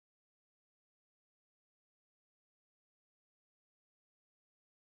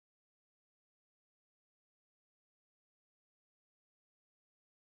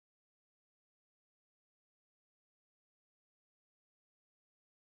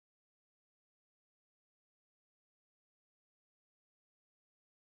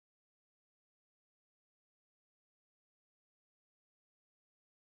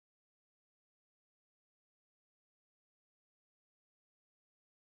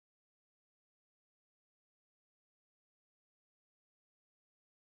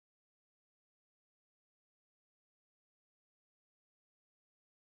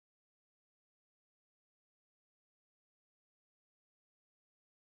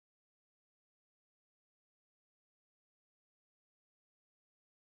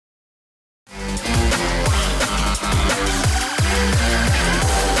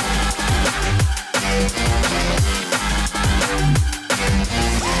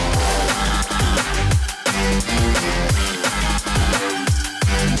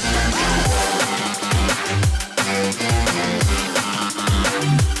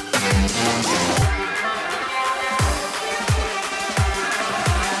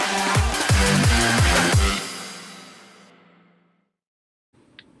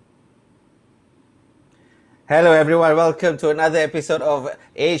Hello everyone, welcome to another episode of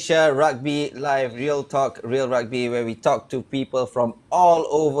Asia Rugby Live, Real Talk, Real Rugby, where we talk to people from all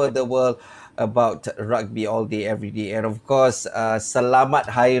over the world about rugby all day, every day. And of course, Selamat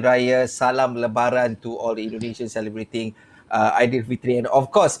Hari Raya, Salam Lebaran to all the Indonesians celebrating Aidilfitri. And of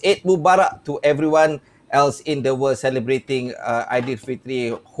course, Eid Mubarak to everyone else in the world celebrating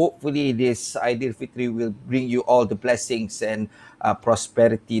Aidilfitri. Hopefully this Aidilfitri will bring you all the blessings and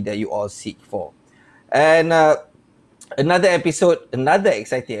prosperity that you all seek for. And another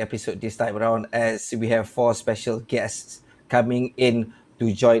exciting episode this time around as we have four special guests coming in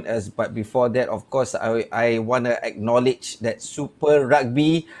to join us. But before that, of course, I want to acknowledge that Super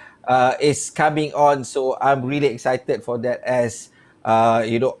Rugby is coming on. So I'm really excited for that as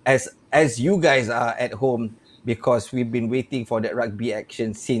you guys are at home because we've been waiting for that rugby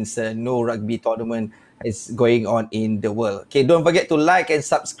action since no rugby tournament is going on in the world. Okay, don't forget to like and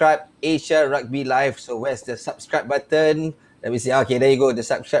subscribe Asia Rugby Live. So where's the subscribe button? Let me see. Okay, there you go. The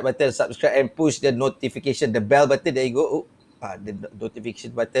subscribe button. Subscribe and push the notification, the bell button. There you go. The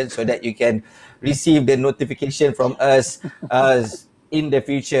notification button so that you can receive the notification from us in the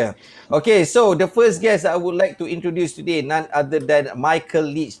future. Okay, so the first guest I would like to introduce today, none other than Michael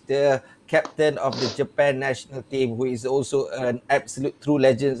Leitch, the captain of the Japan national team, who is also an absolute true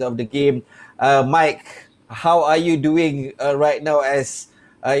legend of the game. Mike, how are you doing right now as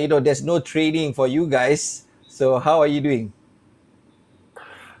there's no training for you guys. So how are you doing?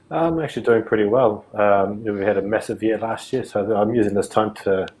 I'm actually doing pretty well. We had a massive year last year, so I'm using this time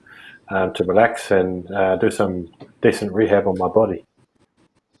to relax and do some decent rehab on my body.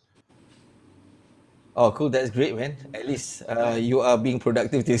 Oh, cool. That's great, man. At least you are being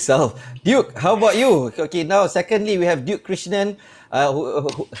productive to yourself. Duke, how about you? Okay, now, secondly, we have Duke Krishnan.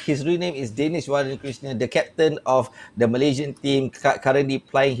 His real name is Danish Warren Krishnan, the captain of the Malaysian team, currently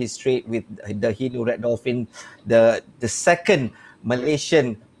plying his trade with the Hinu Red Dolphin, the second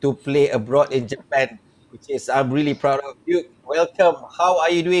Malaysian to play abroad in Japan, which is I'm really proud of. Duke, welcome. How are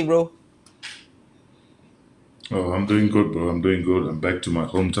you doing, bro? Oh, I'm doing good, bro. I'm doing good. I'm back to my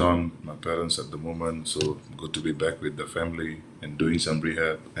hometown, my parents at the moment. So good to be back with the family and doing some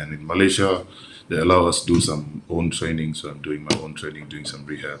rehab. And in Malaysia, they allow us to do some own training. So I'm doing my own training, doing some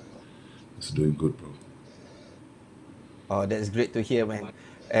rehab. It's doing good, bro. Oh, that's great to hear, man.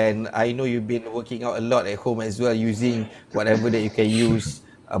 And I know you've been working out a lot at home as well, using whatever that you can use,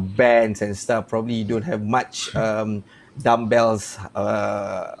 bands and stuff. Probably you don't have much dumbbells,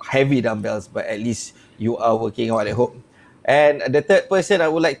 heavy dumbbells, but at least you are working out at home. And the third person I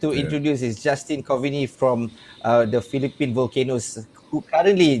would like to Yeah. introduce is Justin Coveney from the Philippine Volcanoes, who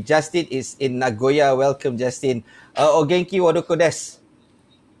currently, Justin is in Nagoya. Welcome, Justin. O genki wa doko desu?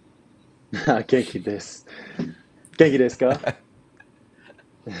 元気です。元気ですか?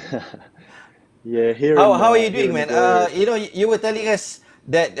 Yeah, How are you here doing, in man? Nagoya. You were telling us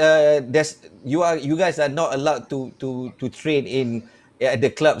that you guys are not allowed to train in at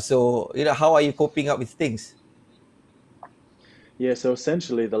the club. So how are you coping up with things? Yeah, so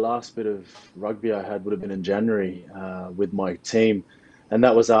essentially the last bit of rugby I had would have been in January with my team, and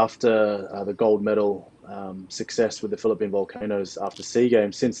that was after the gold medal success with the Philippine Volcanoes after SEA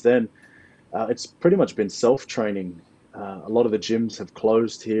Games. Since then, it's pretty much been self-training. A lot of the gyms have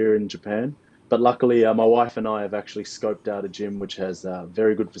closed here in Japan, but luckily my wife and I have actually scoped out a gym which has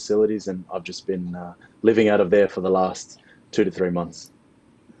very good facilities, and I've just been living out of there for the last 2 to 3 months.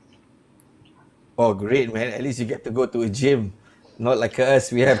 Oh, great, man! At least you get to go to a gym, not like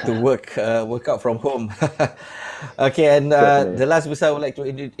us. We have to work out from home. Okay, and the Definitely. last person I would like to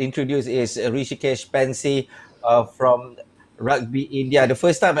introduce is Pendse from Rugby India. The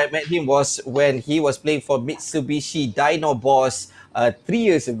first time I met him was when he was playing for Mitsubishi Dino Boss 3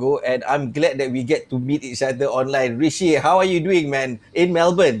 years ago, and I'm glad that we get to meet each other online. Rishi, how are you doing, man? In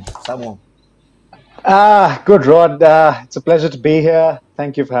Melbourne, some more. Good, Rod. It's a pleasure to be here.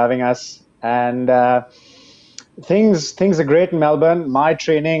 Thank you for having us. And things are great in Melbourne. My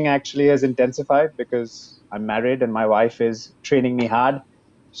training actually has intensified because I'm married and my wife is training me hard.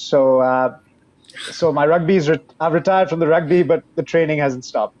 So my I've retired from the rugby, but the training hasn't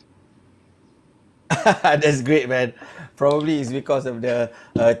stopped. That's great, man. Probably it's because of the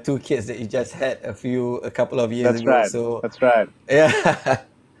two kids that you just had a couple of years That's ago. right. So That's right. yeah.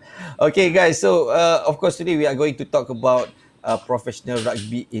 Okay, guys. So of course today we are going to talk about professional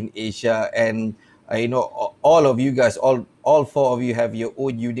rugby in Asia, and all of you guys, all four of you have your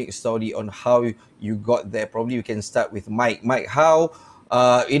own unique story on how you got there. Probably we can start with Mike. Mike, how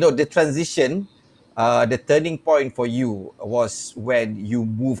the transition. The turning point for you was when you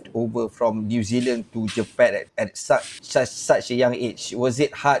moved over from New Zealand to Japan at such a young age. Was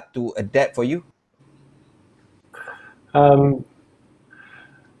it hard to adapt for you? Um,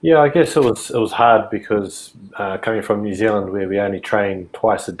 yeah, I guess it was hard because coming from New Zealand, where we only train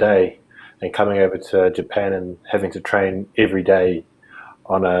twice a day, and coming over to Japan and having to train every day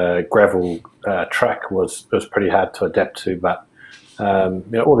on a gravel track was pretty hard to adapt to. But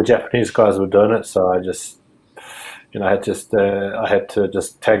all the Japanese guys were doing it, so I had to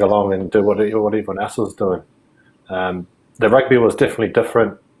just tag along and do what everyone else was doing. The rugby was definitely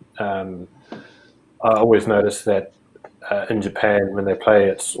different. I always noticed that in Japan, when they play,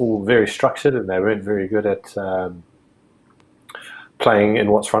 it's all very structured, and they weren't very good at playing in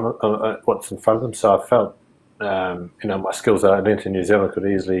what's in front of them. So I felt, my skills that I learned in New Zealand could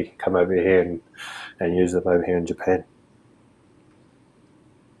easily come over here and use them over here in Japan.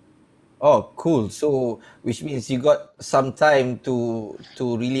 Oh, cool. So, which means you got some time to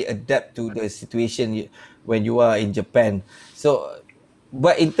really adapt to the situation when you are in Japan. So,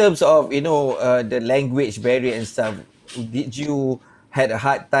 but in terms of the language barrier and stuff, did you had a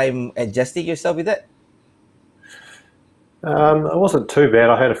hard time adjusting yourself with that? It wasn't too bad.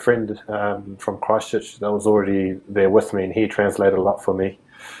 I had a friend from Christchurch that was already there with me, and he translated a lot for me.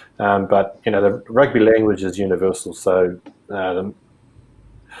 But the rugby language is universal, so the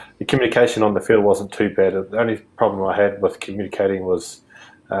communication on the field wasn't too bad. The only problem I had with communicating was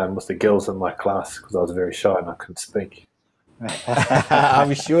with the girls in my class, because I was very shy and I couldn't speak.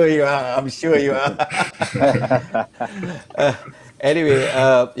 I'm sure you are. I'm sure you are. Anyway,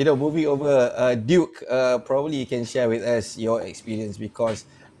 moving over, Duke, probably you can share with us your experience, because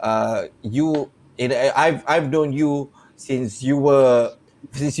I've known you since you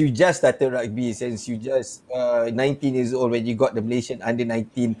just started rugby, since you just 19 years old when you got the Malaysian under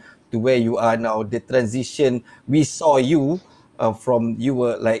 19 to where you are now. The transition we saw you from you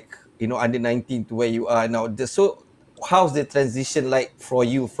were like under 19 to where you are now. So how's the transition like for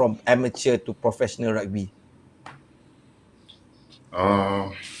you from amateur to professional rugby?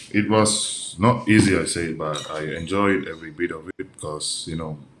 It was not easy, I say, but I enjoyed every bit of it because,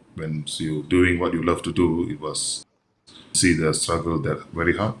 when you're doing what you love to do, it was see the struggle that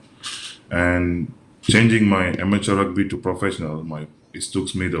very hard. And changing my amateur rugby to professional, it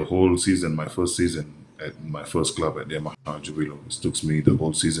took me the whole season, my first season at my first club at Yamaha Jubilo. It took me the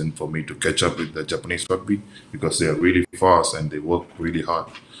whole season for me to catch up with the Japanese rugby because they are really fast and they work really hard.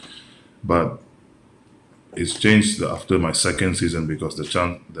 But it's changed after my second season because the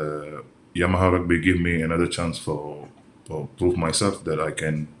Yamaha Rugby gave me another chance for prove myself that I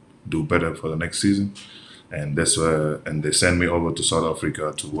can do better for the next season, and they sent me over to South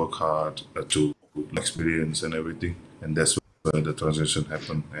Africa to work hard, to experience and everything, and that's where the transition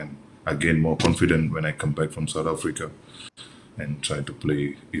happened, and I gained more confidence when I come back from South Africa and try to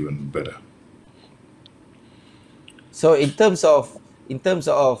play even better. So in terms of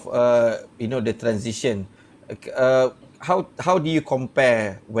the transition, how do you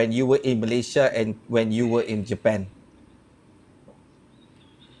compare when you were in Malaysia and when you were in Japan?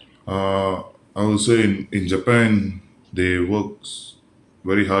 I would say in Japan they work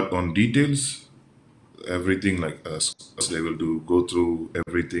very hard on details. Everything like us, they will go through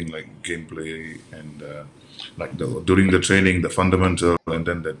everything like gameplay and like during the training, the fundamental, and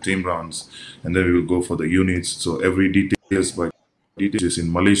then the team rounds, and then we will go for the units. So every details by details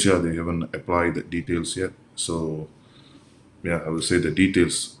in Malaysia, they haven't applied the details yet. So yeah, I would say the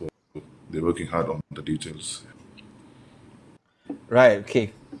details. They're working hard on the details. Right.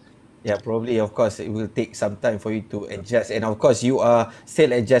 Okay. Yeah, probably, of course, it will take some time for you to adjust. And of course, you are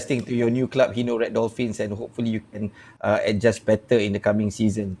still adjusting to your new club, Hino Red Dolphins, and hopefully you can adjust better in the coming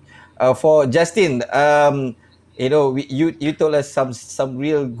season. For Justin, you told us some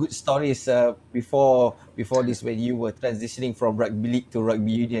real good stories before this when you were transitioning from rugby league to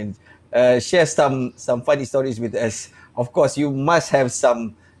rugby union. Share some funny stories with us. Of course, you must have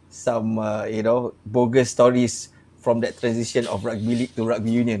some bogus stories from that transition of rugby league to rugby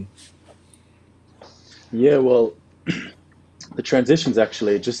union. Yeah, well, the transitions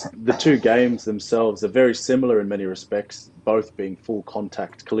actually, just the two games themselves are very similar in many respects, both being full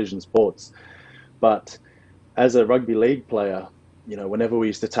contact collision sports. But as a rugby league player, whenever we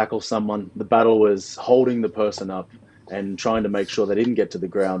used to tackle someone, the battle was holding the person up and trying to make sure they didn't get to the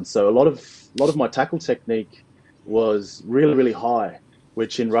ground. So a lot of my tackle technique was really, really high,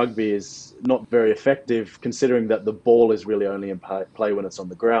 which in rugby is not very effective considering that the ball is really only in play when it's on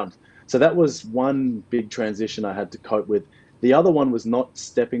the ground. So that was one big transition I had to cope with. The other one was not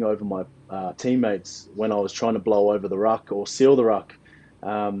stepping over my teammates when I was trying to blow over the ruck or seal the ruck.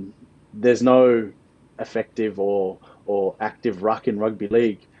 There's no effective or active ruck in rugby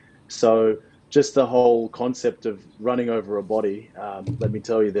league. So just the whole concept of running over a body, let me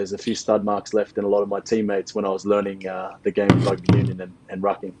tell you, there's a few stud marks left in a lot of my teammates when I was learning the game of rugby union and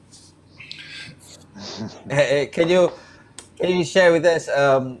rucking. Can you share with us,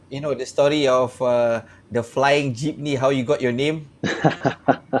 the story of the flying jeepney, how you got your name?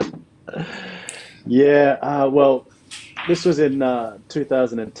 Yeah, well, this was in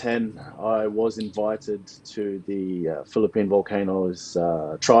 2010. I was invited to the Philippine Volcanoes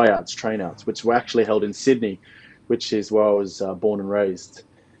trainouts, which were actually held in Sydney, which is where I was born and raised.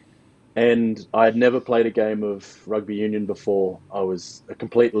 And I had never played a game of rugby union before. I was a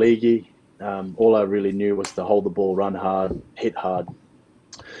complete leaguey. All I really knew was to hold the ball, run hard, hit hard.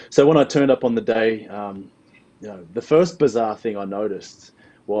 So when I turned up on the day, the first bizarre thing I noticed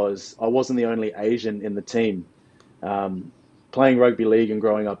was I wasn't the only Asian in the team. Playing rugby league and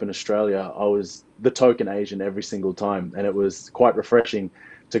growing up in Australia, I was the token Asian every single time. And it was quite refreshing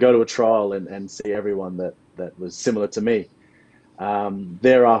to go to a trial and see everyone that was similar to me.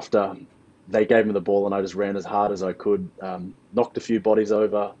 Thereafter, they gave me the ball and I just ran as hard as I could, knocked a few bodies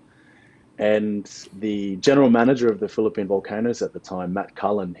over. And the general manager of the Philippine Volcanoes at the time, Matt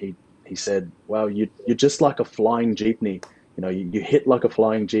Cullen, he said, "Wow, you're just like a flying jeepney. You hit like a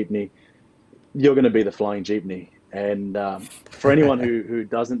flying jeepney. You're going to be the flying jeepney." And for anyone who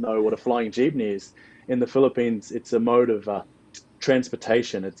doesn't know what a flying jeepney is, in the Philippines, it's a mode of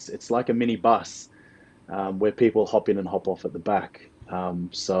transportation. It's like a mini bus where people hop in and hop off at the back.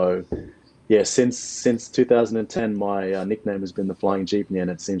 So yeah, since 2010, my nickname has been the Flying Jeepney, and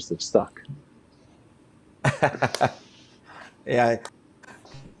it seems to have stuck. Yeah,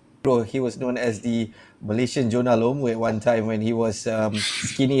 bro, he was known as the Malaysian Jonah Lomu at one time when he was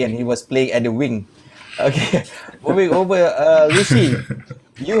skinny and he was playing at the wing. Okay, moving over, Rishi,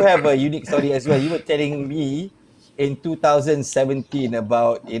 you have a unique story as well. You were telling me in 2017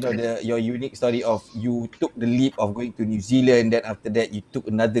 about your unique story of you took the leap of going to New Zealand, then after that you took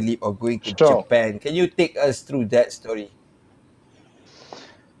another leap of going to Sure. Japan. Can you take us through that story?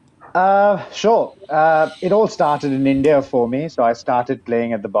 Sure. It all started in India for me. So I started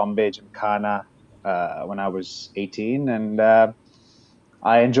playing at the Bombay Gymkhana when I was 18, and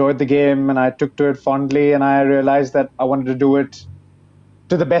I enjoyed the game and I took to it fondly, and I realized that I wanted to do it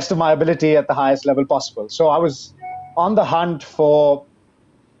to the best of my ability at the highest level possible. So I was on the hunt for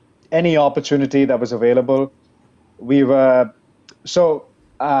any opportunity that was available. I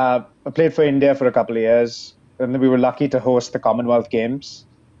played for India for a couple of years, and we were lucky to host the Commonwealth Games.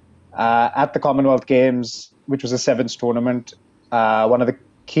 At the Commonwealth Games, which was a sevens tournament, one of the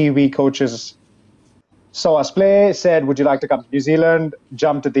Kiwi coaches saw us play, said, "Would you like to come to New Zealand?"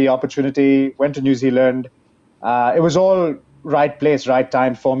 Jumped at the opportunity, went to New Zealand. It was all right place, right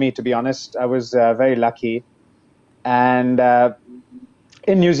time for me, to be honest. I was very lucky. And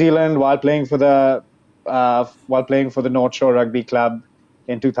in New Zealand, while playing for the North Shore Rugby Club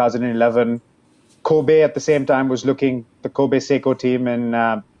in 2011, Kobe at the same time the Kobe Seiko team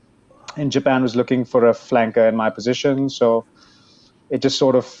in Japan was looking for a flanker in my position. So it just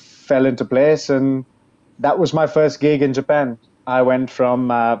sort of fell into place, and that was my first gig in Japan. I went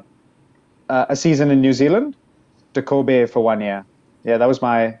from a season in New Zealand to Kobe for 1 year. Yeah, that was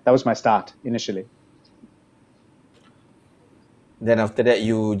my start initially. Then after that,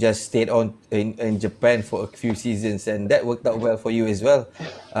 you just stayed on in Japan for a few seasons, and that worked out well for you as well.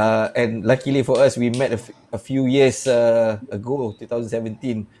 And luckily for us, we met a few years ago,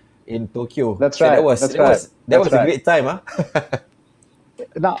 2017, in Tokyo. That's So right. That was a great time, huh?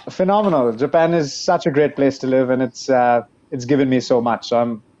 No, phenomenal. Japan is such a great place to live, and it's given me so much. So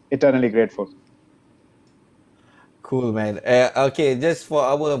I'm eternally grateful. Cool, man. Okay, just for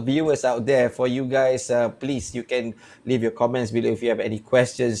our viewers out there, for you guys, please, you can leave your comments below if you have any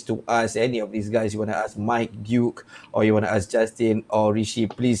questions to ask any of these guys. You want to ask Mike, Duke, or you want to ask Justin or Rishi,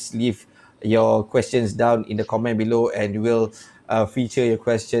 please leave your questions down in the comment below and we'll feature your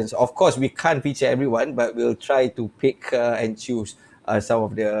questions. Of course, we can't feature everyone, but we'll try to pick and choose some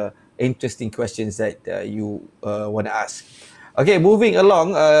of the interesting questions that you want to ask. Okay, moving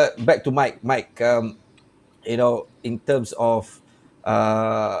along, back to Mike. Mike, in terms of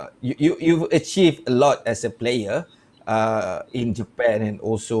you've achieved a lot as a player in Japan and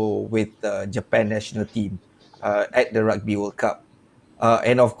also with the Japan national team at the Rugby World Cup.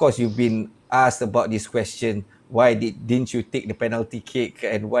 And of course, you've been asked about this question: why didn't you take the penalty kick,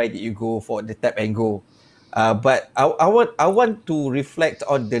 and why did you go for the tap and go? But I want to reflect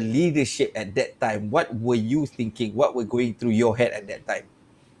on the leadership at that time. What were you thinking? What were going through your head at that time?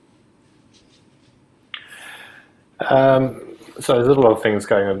 So there's a lot of things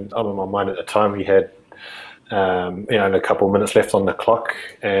going on in my mind at the time. We had, a couple of minutes left on the clock,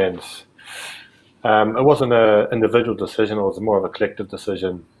 and It wasn't an individual decision; it was more of a collective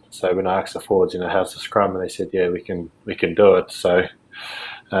decision. So when I asked the forwards, how's the scrum, and they said, yeah, we can do it. So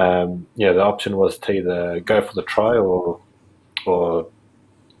the option was to either go for the try or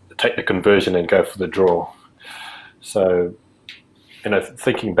take the conversion and go for the draw. So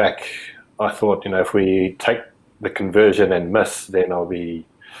thinking back, I thought, if we take the conversion and miss, then I'll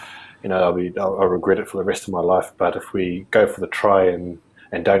regret it for the rest of my life. But if we go for the try and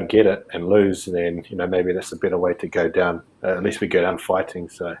don't get it and lose, then maybe that's a better way to go down. At least we go down fighting.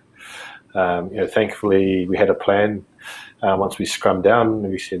 So thankfully we had a plan. Once we scrummed down,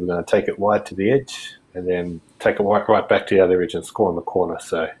 we said we're going to take it wide to the edge and then take it right back to the other edge and score in the corner.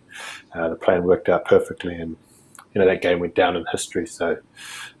 So the plan worked out perfectly, and that game went down in history. So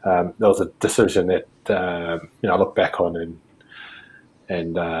that was a decision that I look back on,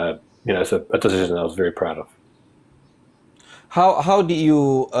 and it's a decision I was very proud of. How do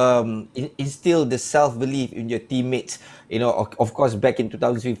you instill the self-belief in your teammates? Of course, back in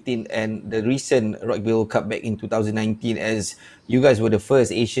 2015 and the recent Rugby World Cup back in 2019, as you guys were the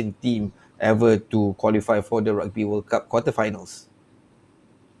first Asian team ever to qualify for the Rugby World Cup quarterfinals.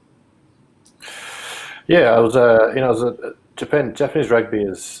 Yeah, Japanese rugby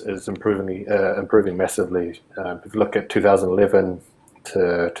is improving massively. If you look at 2011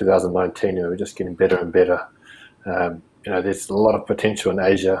 to 2019, we're just getting better and better. There's a lot of potential in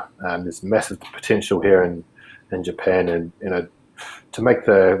Asia. There's massive potential here in Japan, and to make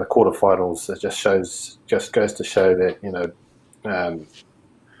the quarterfinals, it just goes to show that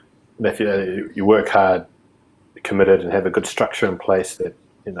if you work hard, committed, and have a good structure in place, that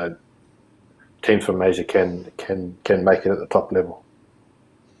teams from Asia can make it at the top level.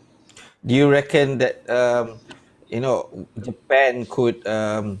 Do you reckon that Japan could?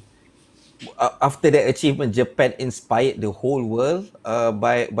 After that achievement, Japan inspired the whole world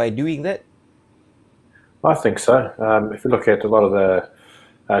by doing that? I think so. If you look at a lot of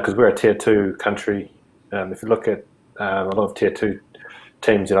because we're a tier 2 country, if you look at a lot of tier 2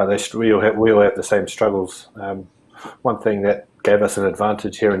 teams, we all have the same struggles. One thing that gave us an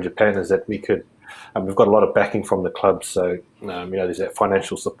advantage here in Japan is that we've got a lot of backing from the clubs. So there's that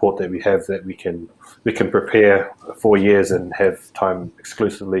financial support that we have, that we can prepare 4 years and have time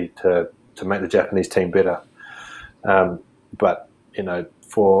exclusively to make the Japanese team better. But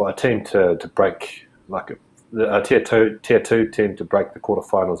for a team to break, like a tier two team to break the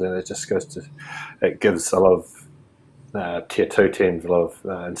quarterfinals, and it gives a lot of tier 2 teams a lot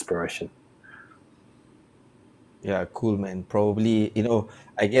of inspiration. Yeah, cool, man. Probably,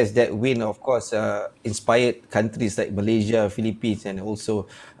 I guess that win, of course, inspired countries like Malaysia, Philippines, and also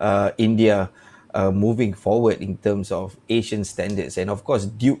India moving forward in terms of Asian standards. And of course,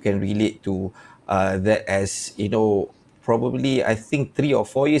 Duke can relate to that, as probably I think 3 or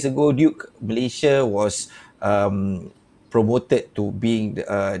 4 years ago, Duke Malaysia was promoted to being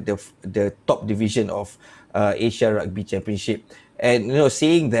the top division of Asia Rugby Championship. And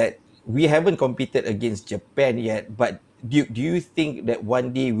saying that, we haven't competed against Japan yet, but do you think that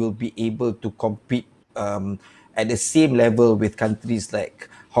one day we'll be able to compete at the same level with countries like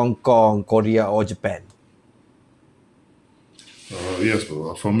Hong Kong, Korea, or Japan? Yes,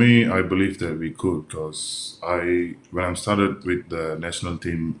 bro. For me, I believe that we could, because when I started with the national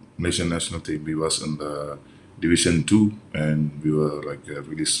team, Malaysian national team, we was in the Division 2, and we were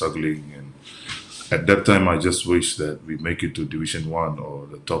really struggling. And at that time, I just wish that we make it to Division 1 or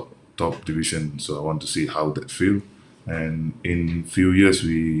the top division. So I want to see how that feel. And in few years,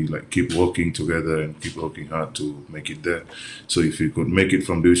 we keep working together and keep working hard to make it there. So if we could make it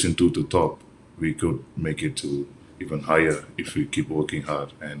from Division 2 to top, we could make it to even higher if we keep working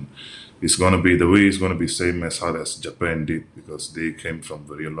hard. And it's going to be same as hard as Japan did, because they came from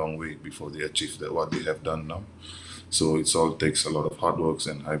very long way before they achieved what they have done now. So it all takes a lot of hard work,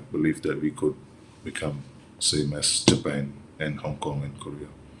 and I believe that we could become same as Japan and Hong Kong and Korea.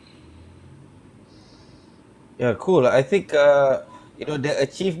 Yeah, cool. I think the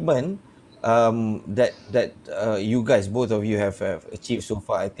achievement that you guys, both of you, have achieved so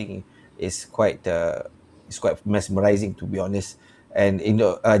far, I think is quite mesmerizing, to be honest. And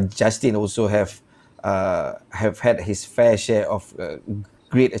Justin also have had his fair share of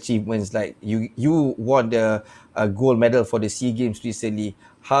great achievements. Like you won the gold medal for the SEA Games recently.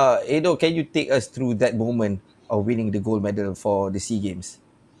 Can you take us through that moment of winning the gold medal for the SEA Games?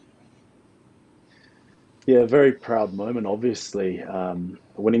 Yeah, very proud moment, obviously.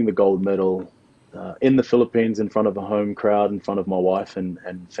 Winning the gold medal in the Philippines in front of a home crowd, in front of my wife and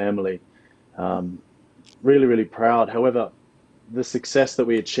family. Really, really proud. However, the success that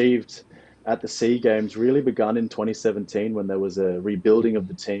we achieved at the SEA Games really begun in 2017, when there was a rebuilding of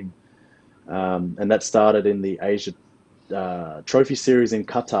the team. and that started in the Asia Trophy Series in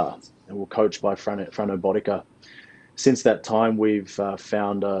Qatar, and were coached by Frano Bodica. Since that time, we've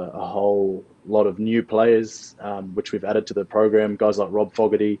found a whole lot of new players, which we've added to the program. Guys like Rob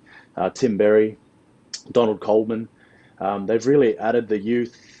Fogarty, Tim Berry, Donald Coleman. They've really added the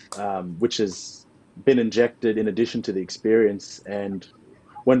youth, which has been injected in addition to the experience. And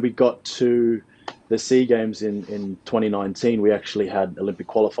when we got to the SEA Games in 2019, we actually had Olympic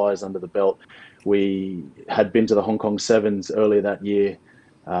qualifiers under the belt. We had been to the Hong Kong Sevens earlier that year.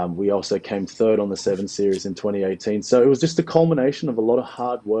 We also came third on the Seven Series in 2018. So it was just a culmination of a lot of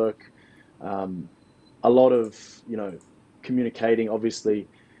hard work, a lot of communicating. Obviously,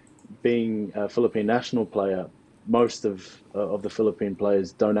 being a Philippine national player, most of the Philippine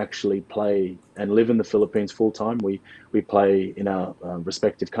players don't actually play and live in the Philippines full time. We play in our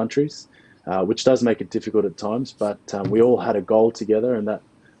respective countries, which does make it difficult at times. But we all had a goal together, and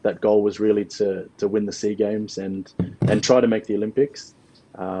that goal was really to win the SEA Games and try to make the Olympics.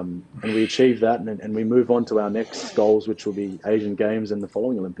 And we achieved that, and we move on to our next goals, which will be Asian Games and the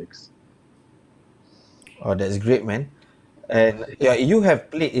following Olympics. Oh, that's great, man. And yeah, you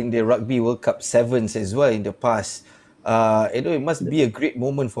have played in the Rugby World Cup Sevens as well in the past. It must be a great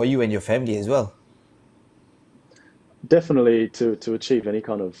moment for you and your family as well. Definitely, to achieve any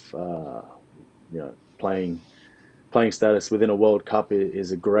kind of playing status within a World Cup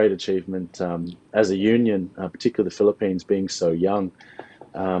is a great achievement. As a union, particularly the Philippines being so young.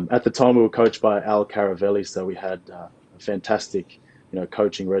 At the time, we were coached by Al Caravelli, so we had a fantastic,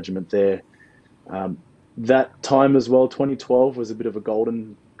 coaching regiment there. That time as well, 2012 was a bit of a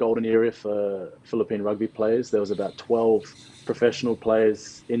golden era for Philippine rugby players. There was about 12 professional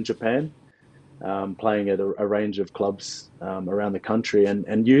players in Japan, playing at a range of clubs around the country,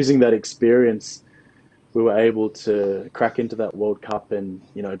 and using that experience, we were able to crack into that World Cup and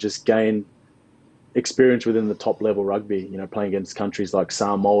just gain experience within the top level rugby. Playing against countries like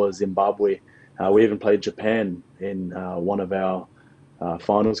Samoa, Zimbabwe. We even played Japan in one of our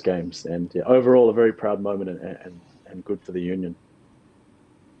finals games, and overall a very proud moment and good for the union.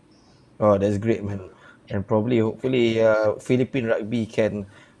 Oh, that's great, man. And hopefully, Philippine rugby can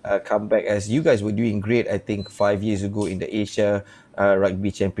come back, as you guys were doing great, I think, 5 years ago in the Asia Rugby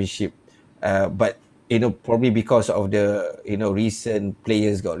Championship. But probably because of the recent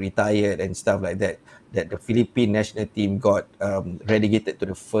players got retired and stuff like that, that the Philippine national team got relegated to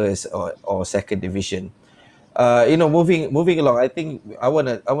the first or second division. Moving along, I think I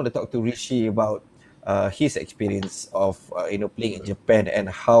wanna talk to Rishi about his experience of playing in Japan, and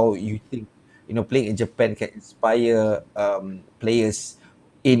how you think playing in Japan can inspire players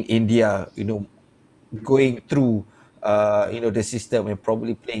in India, going through the system and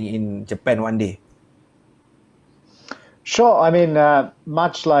probably playing in Japan one day. Sure. I mean,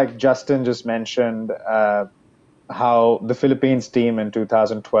 much like Justin just mentioned, how the Philippines team in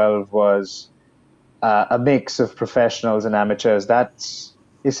 2012 was a mix of professionals and amateurs. That's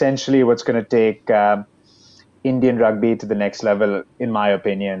essentially what's going to take Indian rugby to the next level, in my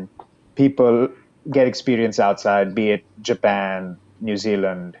opinion. People get experience outside, be it Japan, New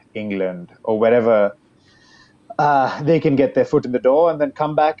Zealand, England, or wherever they can get their foot in the door, and then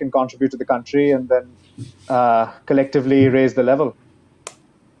come back and contribute to the country, and then collectively raise the level.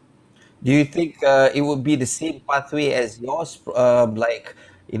 Do you think it would be the same pathway as yours? Like,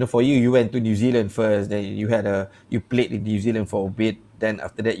 for you, you went to New Zealand first, then you played in New Zealand for a bit, then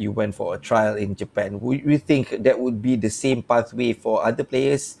after that you went for a trial in Japan. Would you think that would be the same pathway for other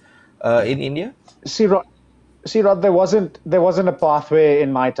players in India? See, Rod, there wasn't a pathway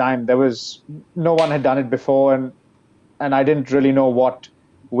in my time. No one had done it before, and I didn't really know what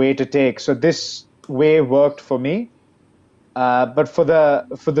way to take. So this way worked for me. But for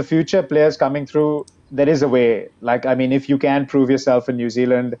the future players coming through, there is a way. Like, I mean, if you can prove yourself in New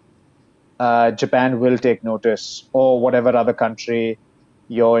Zealand, Japan will take notice, or whatever other country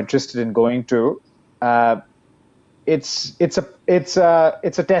you're interested in going to. It's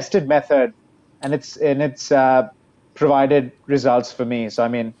a tested method, and it's provided results for me. So I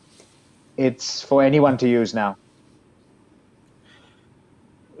mean, it's for anyone to use now.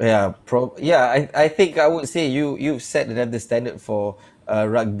 Yeah, I think I would say you've set another standard for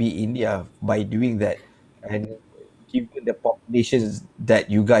rugby India by doing that, and given the populations that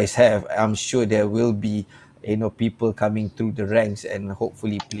you guys have, I'm sure there will be people coming through the ranks and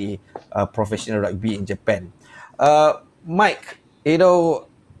hopefully play professional rugby in Japan. Mike,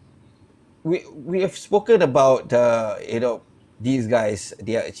 we have spoken about these guys,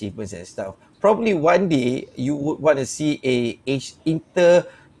 their achievements and stuff. Probably one day you would want to see inter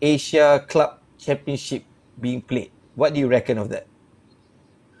Asia Club Championship being played. What do you reckon of that?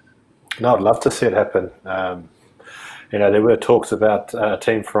 No, I'd love to see it happen. There were talks about a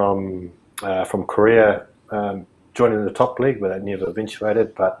team from Korea joining the top league, but that never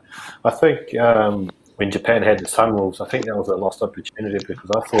eventuated. But I think when Japan had the Sunwolves, I think that was a lost opportunity because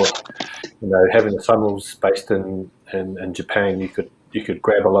I thought, having the Sunwolves based in Japan, you could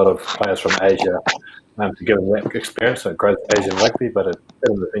grab a lot of players from Asia to give them that experience, so growth Asian rugby, but it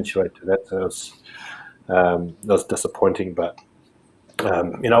didn't eventuate to that. So it was disappointing. But I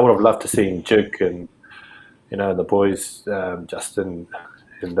would have loved to see Duke and the boys, Justin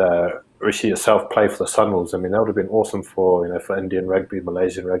and Rishi yourself play for the Sunwolves. I mean, that would have been awesome for Indian rugby,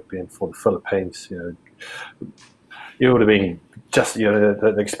 Malaysian rugby, and for the Philippines. It would have been just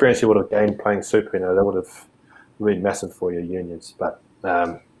the experience you would have gained playing Super. That would have been massive for your unions. But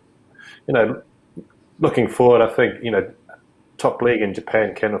looking forward, I think top league in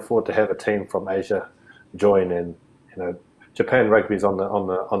Japan can afford to have a team from Asia join, and Japan rugby is on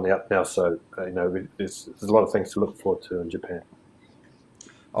the up now. So there's a lot of things to look forward to in Japan.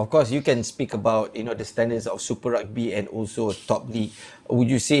 Of course, you can speak about the standards of Super Rugby and also top league. Would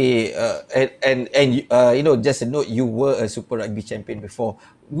you say just a note, you were a Super Rugby champion before.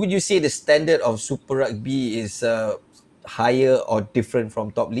 Would you say the standard of Super Rugby is higher or different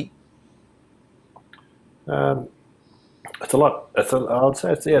from top league? It's a lot. I would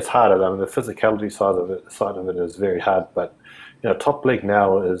say it's harder. I mean, the physicality side of it is very hard. But top league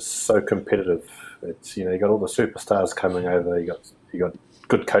now is so competitive. It's you got all the superstars coming over. You got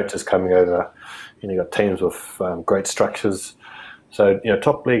good coaches coming over. You got teams with great structures. So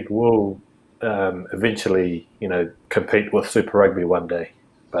top league will eventually compete with Super Rugby one day,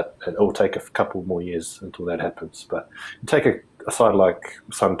 but it will take a couple more years until that happens. But you take a side like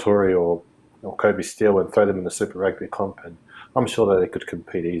Suntory or Kobe Steel and throw them in the Super Rugby comp, and I'm sure that they could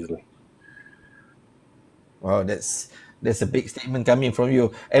compete easily. Wow, that's a big statement coming from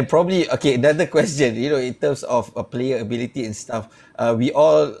you. And probably, okay, another question, in terms of player ability and stuff, we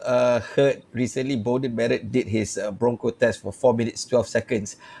all heard recently Bowden Barrett did his Bronco test for 4 minutes, 12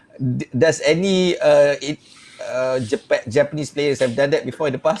 seconds. Does any Japanese players have done that before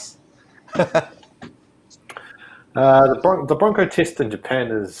in the past? The Bronco test in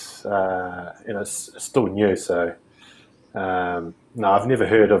Japan is still new, so no, I've never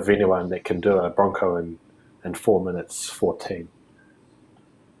heard of anyone that can do a Bronco in 4 minutes 14.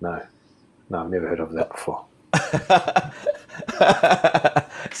 No, I've never heard of that before.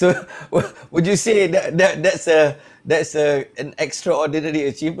 So, would you say that's an extraordinary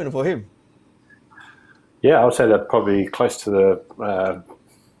achievement for him? Yeah, I would say that probably close to the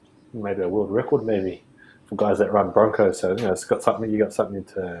maybe a world record, maybe for guys that run Broncos. So it's got something. You got something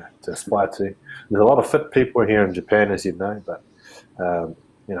to aspire to. There's a lot of fit people here in Japan, as you know, but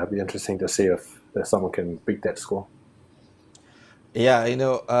it'd be interesting to see if someone can beat that score. Yeah,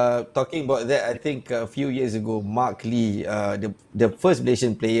 talking about that, I think a few years ago, Mark Lee, the first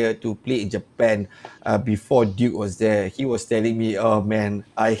Malaysian player to play in Japan before Duke was there, he was telling me, "Oh man,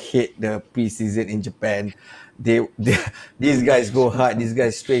 I hate the preseason in Japan. These guys go hard. These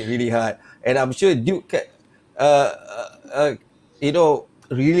guys train really hard." And I'm sure Duke,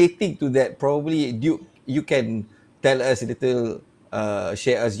 relating to that, probably Duke, you can tell us a little,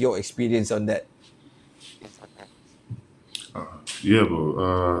 share us your experience on that. Yeah,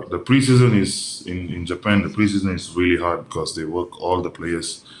 bro. The preseason is in Japan. The preseason is really hard because they work all the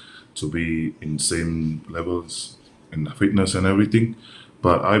players to be in same levels and fitness and everything.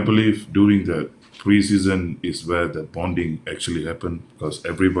 But I believe during the preseason is where the bonding actually happen because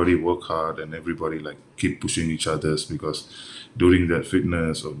everybody work hard and everybody like keep pushing each others because during that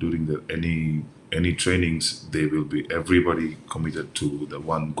fitness or during the any trainings they will be everybody committed to the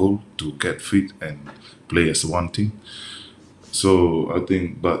one goal to get fit and play as one team. So I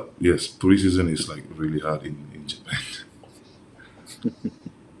think, but yes, preseason is like really hard in Japan.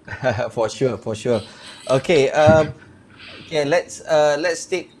 For sure. Okay, let's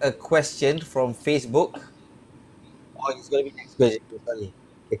take a question from Facebook. Oh, it's going to be next question. Sorry,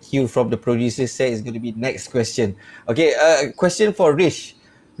 the cue from the producer says it's going to be next question. Okay, question for Rish.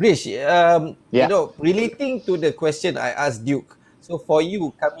 Rish, relating to the question I asked Duke. So for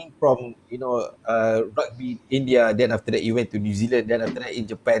you, coming from rugby India, then after that you went to New Zealand, then after that in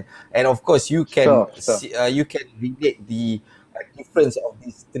Japan, and of course you can you can relate the difference of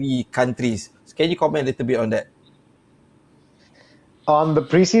these three countries. So can you comment a little bit on that? On the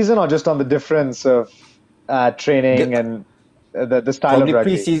preseason or just on the difference of training and the style of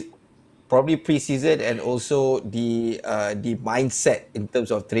rugby? Probably preseason and also the mindset in terms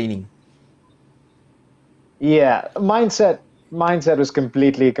of training. Yeah, mindset was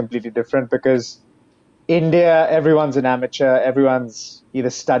completely different because India, everyone's an amateur. Everyone's either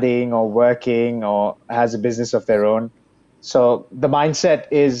studying or working or has a business of their own. So the mindset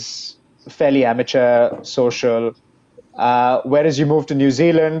is fairly amateur, social. Whereas you move to New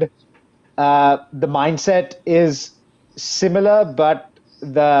Zealand, the mindset is similar, but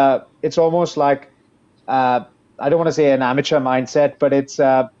it's almost like I don't want to say an amateur mindset, but it's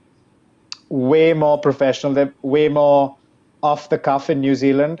way more professional. They're way more off the cuff in New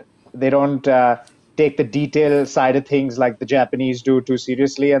Zealand. They don't take the detail side of things like the Japanese do too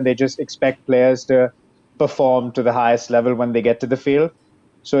seriously, and they just expect players to perform to the highest level when they get to the field.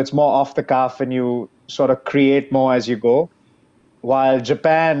 So it's more off the cuff, and you sort of create more as you go. While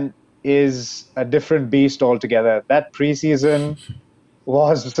Japan is a different beast altogether. That preseason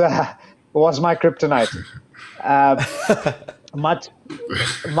was was my kryptonite. Uh, much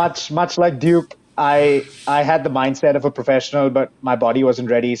much like Duke, I had the mindset of a professional, but my body wasn't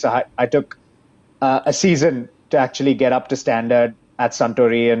ready. So I took a season to actually get up to standard at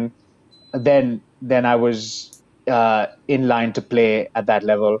Suntory, and then I was in line to play at that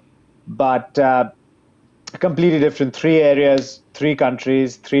level. But completely different, 3 areas, 3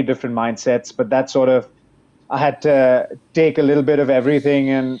 countries, 3 different mindsets. But that sort of I had to take a little bit of everything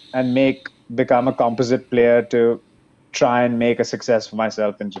and become a composite player to try and make a success for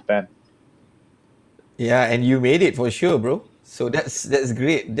myself in Japan. Yeah, and you made it for sure, bro. So that's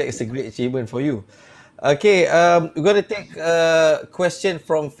great. That's a great achievement for you. Okay, we're gonna take a question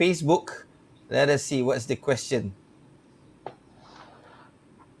from Facebook. Let us see what's the question.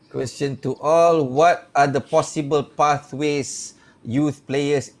 Question to all: what are the possible pathways youth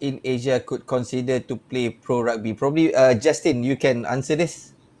players in Asia could consider to play pro rugby? Probably, Justin, you can answer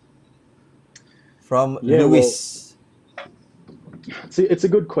this from Yeah, Lewis. it's a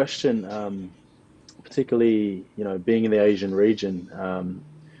good question, particularly being in the Asian region.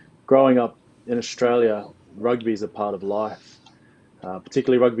 Growing up in Australia, rugby is a part of life,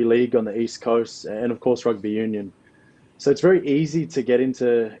 particularly rugby league on the East Coast, and of course rugby union. So it's very easy to get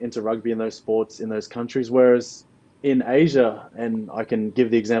into rugby in those sports in those countries, whereas in Asia, and I can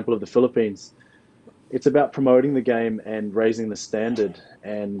give the example of the Philippines, it's about promoting the game and raising the standard,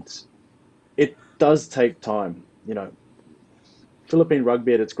 and it does take time. Philippine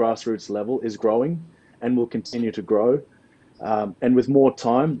rugby at its grassroots level is growing and will continue to grow. And with more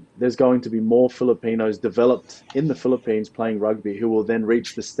time, there's going to be more Filipinos developed in the Philippines playing rugby who will then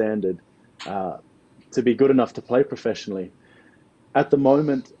reach the standard to be good enough to play professionally. At the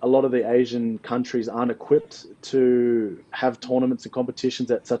moment, a lot of the Asian countries aren't equipped to have tournaments and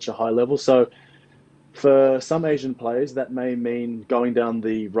competitions at such a high level. So for some Asian players, that may mean going down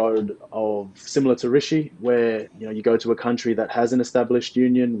the road of similar to Rishi, where you go to a country that has an established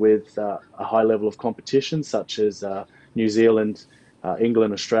union with a high level of competition, such as New Zealand,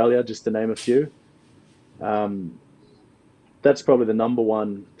 England, Australia, just to name a few. That's probably the number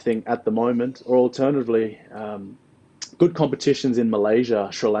one thing at the moment. Or alternatively, good competitions in Malaysia,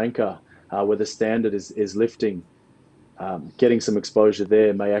 Sri Lanka, where the standard is lifting. Getting some exposure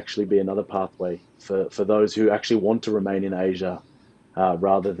there may actually be another pathway for those who actually want to remain in Asia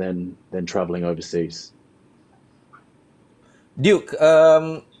rather than traveling overseas. Duke,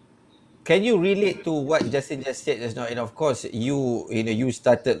 can you relate to what Justin just said just now? And of course, you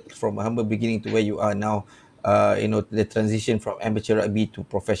started from a humble beginning to where you are now. The transition from amateur rugby to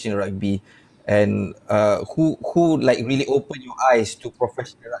professional rugby, and who like really opened your eyes to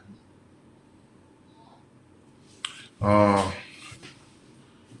professional rugby?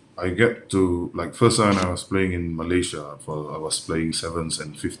 I get to like first time I was playing in Malaysia. I was playing sevens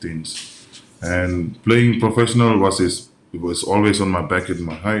and 15s, and playing professional it was always on my back in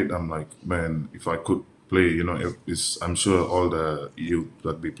my height. I'm like, man, if I could play, I'm sure all the youth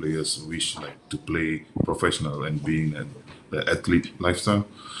rugby players wish like to play professional and being the athlete lifestyle.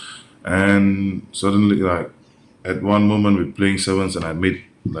 And suddenly, like at one moment, we're playing sevens, and I met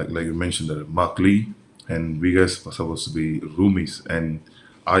like you mentioned, Mark Lee, and we guys were supposed to be roomies, and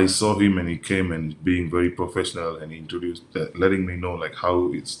I saw him, and he came and being very professional, and he introduced, letting me know like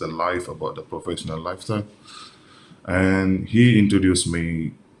how it's the life about the professional lifestyle, and he introduced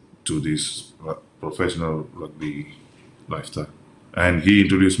me to this professional rugby lifestyle, and he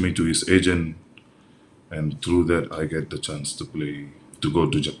introduced me to his agent, and through that I get the chance to go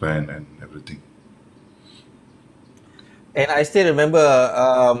to Japan and everything. And I still remember,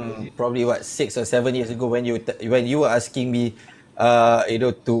 probably 6 or 7 years ago when you were asking me,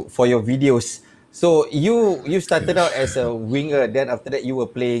 for your videos. So you started out as a winger. Then after that, you were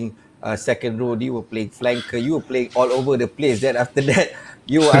playing second row. You were playing flanker. You were playing all over the place. Then after that,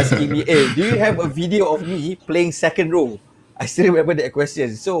 you were asking me, "Hey, do you have a video of me playing second row?" I still remember that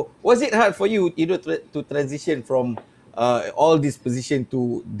question. So was it hard for you, to transition from all this position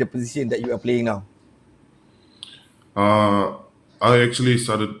to the position that you are playing now? Uh, I actually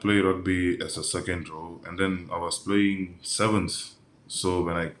started play rugby as a second row, and then I was playing sevens. So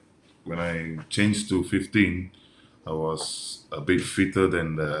when I changed to 15, I was a bit fitter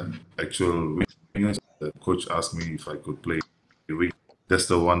than the actual wingers. The coach asked me if I could play wing. That's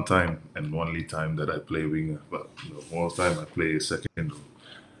the one time and only time that I play winger. But most time I play second row.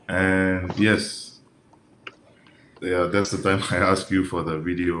 And yes, yeah, that's the time I ask you for the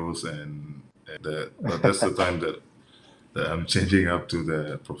videos and that. But that's the time that I'm changing up to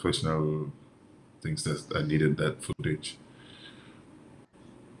the professional things that I needed that footage.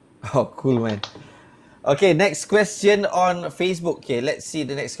 Oh, cool, man. Okay, next question on Facebook. Okay, let's see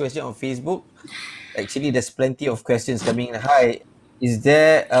the next question on Facebook. Actually, there's plenty of questions coming in. Hi, is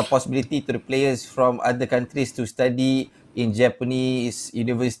there a possibility to the players from other countries to study in Japanese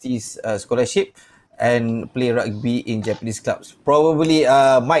universities scholarship and play rugby in Japanese clubs? Probably,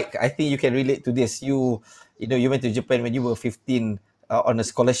 Mike. I think you can relate to this. You went to Japan when you were 15 on a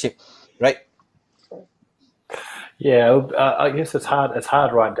scholarship, right? Yeah, I guess it's hard. It's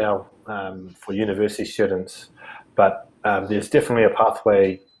hard right now for university students, but there's definitely a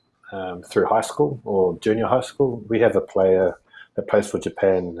pathway through high school or junior high school. We have a player that plays for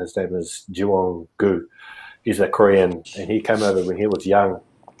Japan. His name is Jiwon Gu. He's a Korean, and he came over when he was young,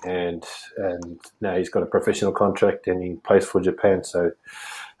 and now he's got a professional contract and he plays for Japan. So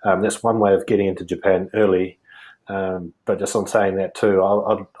that's one way of getting into Japan early. But just on saying that too,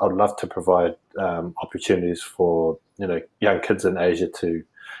 I'd love to provide opportunities for young kids in Asia to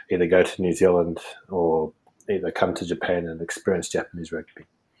either go to New Zealand or either come to Japan and experience Japanese rugby.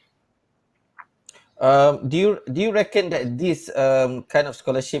 Do you reckon that this kind of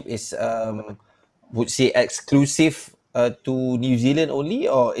scholarship is would say exclusive to New Zealand only,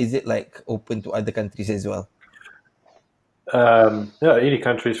 or is it like open to other countries as well? Any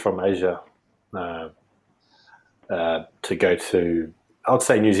countries from Asia to go to. I would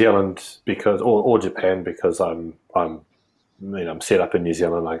say New Zealand because or Japan because I'm set up in New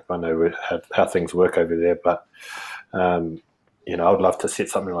Zealand. I know how things work over there, but I would love to set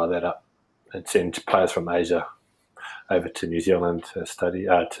something like that up and send players from Asia over to New Zealand to study,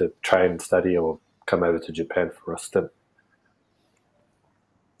 to train, study, or come over to Japan for a stint.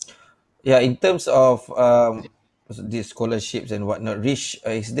 Yeah, in terms of the scholarships and whatnot, Rish,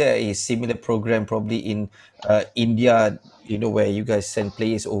 is there a similar program probably in India? Where you guys send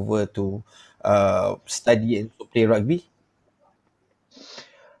players over to study and to play rugby.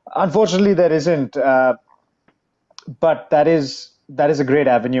 Unfortunately, there isn't, but that is a great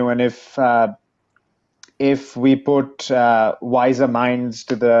avenue, and if we put wiser minds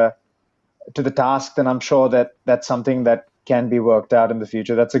to the task, then I'm sure that that's something that can be worked out in the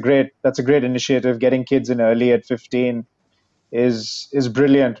future. That's a great initiative. Getting kids in early at 15 is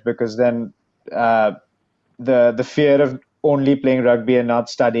brilliant, because then the fear of only playing rugby and not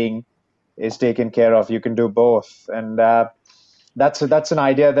studying is taken care of. You can do both, and that's an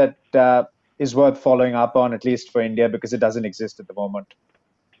idea that is worth following up on, at least for India, because it doesn't exist at the moment.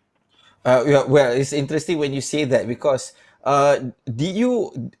 Yeah, well, it's interesting when you say that, because did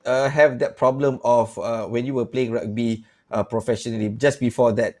you have that problem of when you were playing rugby professionally, just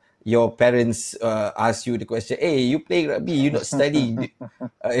before that your parents asked you the question, hey, you playing rugby, you not studying?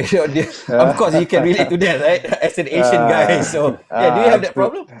 Of course you can relate to that, right? As an Asian guy. So yeah, do you have that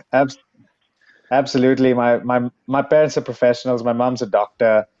problem? Absolutely. My parents are professionals. My mom's a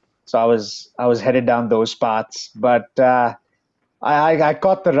doctor, so I was headed down those paths. But I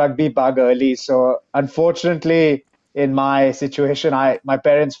caught the rugby bug early. So unfortunately, in my situation, my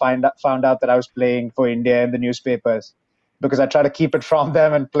parents found out that I was playing for India in the newspapers, because I try to keep it from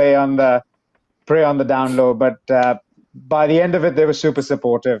them and pray on the down low. But by the end of it, they were super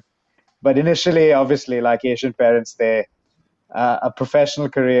supportive. But initially, obviously, like Asian parents, a professional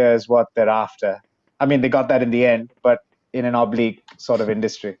career is what they're after. I mean, they got that in the end, but in an oblique sort of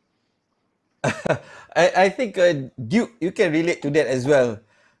industry. I think Duke, you can relate to that as well,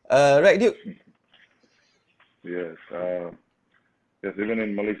 right, Duke? Yes. Yes, even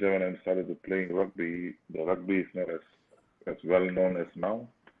in Malaysia, when I started playing rugby, the rugby is not as well known as now.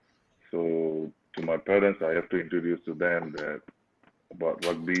 So to my parents, I have to introduce to them that about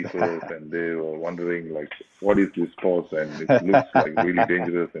rugby first, and they were wondering like, what is this sport? And it looks like really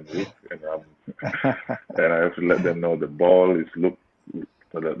dangerous and risk. And I have to let them know the ball is look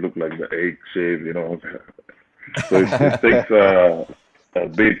like the egg shape, So it takes a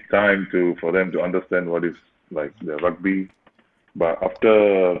big time for them to understand what is like the rugby. But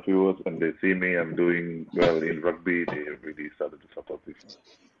after a few years, when they see me, I'm doing well in rugby, they really started to support me.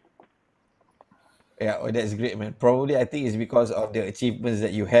 Yeah, oh, that's great, man. Probably, I think it's because of the achievements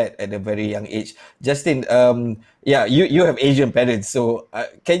that you had at a very young age. Justin, yeah, you have Asian parents, so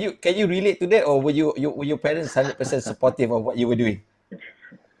can you relate to that, or were your parents 100% supportive of what you were doing?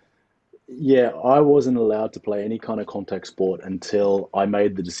 Yeah, I wasn't allowed to play any kind of contact sport until I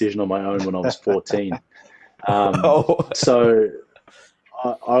made the decision on my own when I was 14. Oh, So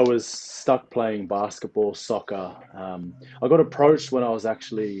I was stuck playing basketball, soccer. I got approached when I was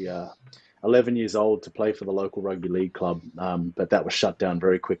actually 11 years old to play for the local rugby league club, but that was shut down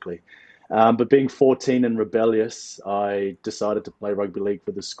very quickly. But being 14 and rebellious, I decided to play rugby league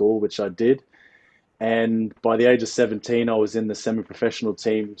for the school, which I did. And by the age of 17, I was in the semi-professional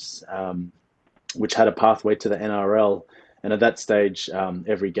teams, which had a pathway to the NRL. And at that stage,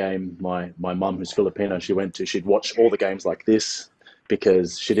 every game my mum, who's Filipino, she went to, she'd watch all the games like this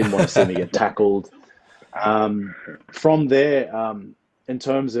because she didn't want to see me get tackled. From there, in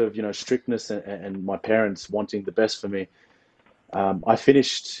terms of strictness and my parents wanting the best for me, I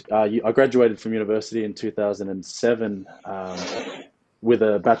finished. I graduated from university in 2007 with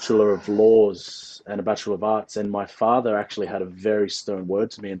a Bachelor of Laws and a Bachelor of Arts. And my father actually had a very stern word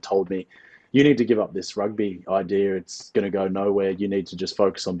to me and told me, "You need to give up this rugby idea. It's going to go nowhere. You need to just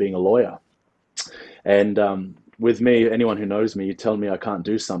focus on being a lawyer." And with me, anyone who knows me, you tell me I can't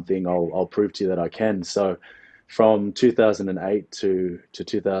do something, I'll prove to you that I can. So from 2008 to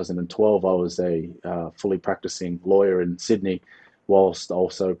 2012, I was a fully practicing lawyer in Sydney, whilst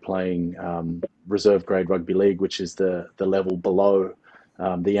also playing reserve grade rugby league, which is the level below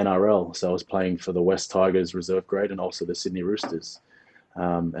the NRL. So I was playing for the West Tigers reserve grade and also the Sydney Roosters.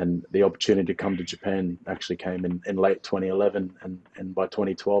 And the opportunity to come to Japan actually came in late 2011, and by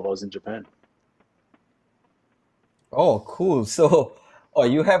 2012 I was in Japan. oh, cool. So, oh,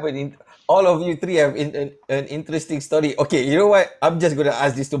 you have all of you three have an interesting story. Okay, you know what? I'm just gonna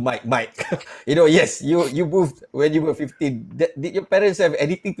ask this to Mike. Mike, yes, you moved when you were 15. Did your parents have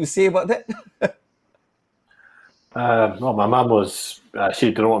anything to say about that? Well, my mum was. She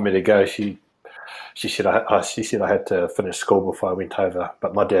didn't want me to go. She said I had to finish school before I went over.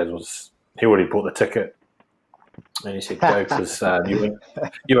 But my dad was. He already bought the ticket, and he said go because you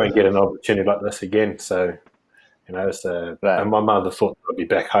won't get an opportunity like this again. So Right. and my mother thought I'd be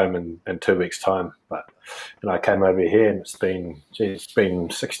back home in 2 weeks' time. But I came over here, and it's been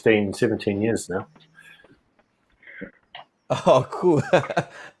 16, 17 years now. Oh, cool.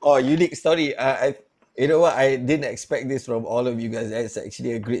 Oh, unique story. You know what? I didn't expect this from all of you guys. That's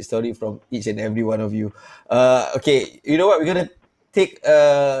actually a great story from each and every one of you. Okay, you know what? We're gonna take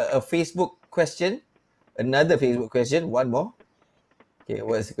a Facebook question, another Facebook question, one more. Okay,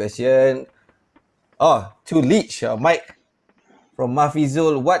 what's the question? Oh, to Leitch, Mike from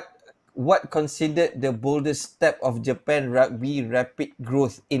Mafizul. What considered the boldest step of Japan rugby rapid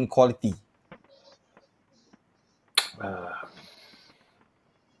growth in quality? I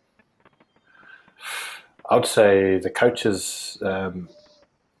would say the coaches and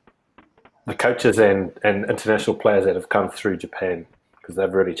international players that have come through Japan, because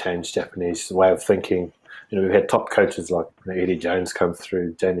they've really changed Japanese way of thinking. We've had top coaches like Eddie Jones come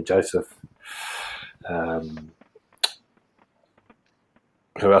through, Jamie Joseph.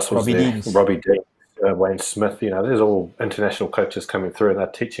 Who else was Robbie there? Deans. Robbie Deans, Wayne Smith. There's all international coaches coming through, and they're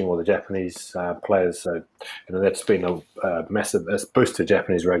teaching all the Japanese players. So that's been a massive boost to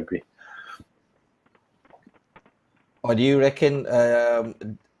Japanese rugby. Or do you reckon?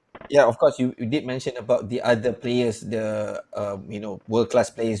 Yeah, of course, you did mention about the other players, the world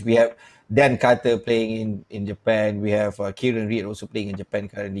class players. We have Dan Carter playing in Japan. We have Kieran Reid also playing in Japan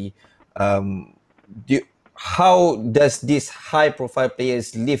currently. How does these high profile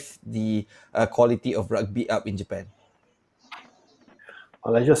players lift the quality of rugby up in Japan?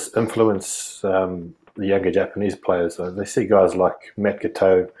 Well, they just influence the younger Japanese players. They see guys like Matt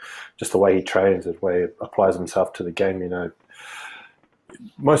Gateau, just the way he trains, the way he applies himself to the game.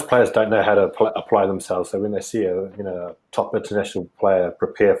 Most players don't know how to apply themselves. So when they see a top international player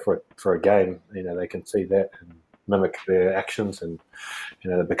prepare for a game, they can see that and mimic their actions, and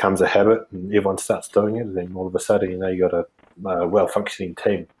it becomes a habit, and everyone starts doing it. And then all of a sudden, you got a well-functioning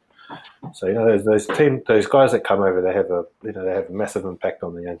team. So those guys that come over, they have a massive impact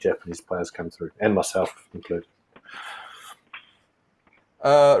on the young Japanese players come through, and myself included.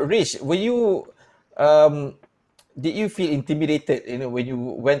 Rich, were you? Did you feel intimidated? When you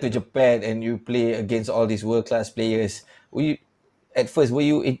went to Japan and you play against all these world class players, at first were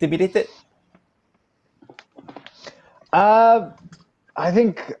you intimidated? I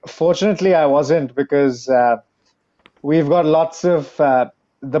think fortunately I wasn't, because we've got lots of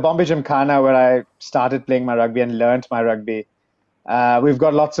the Bombay Gymkhana where I started playing my rugby and learnt my rugby. We've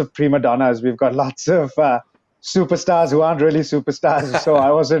got lots of prima donnas. We've got lots of superstars who aren't really superstars. So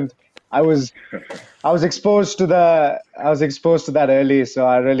I was exposed to that early.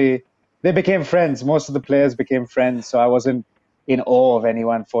 So they became friends. Most of the players became friends. So I wasn't in awe of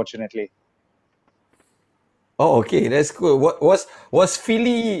anyone, fortunately. Oh, okay, that's cool. What was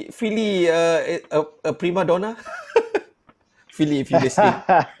Philly a prima donna? Philly, if you're listening.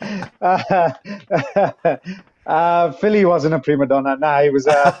 Philly wasn't a prima donna. Nah, he was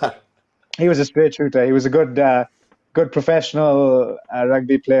a straight shooter. He was a good professional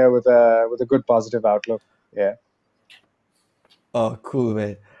rugby player with a good positive outlook. Yeah. Oh, cool,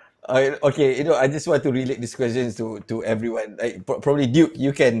 man. Okay, I just want to relate these questions to everyone. Like probably Duke,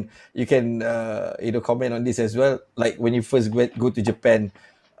 you can comment on this as well. Like when you first go to Japan,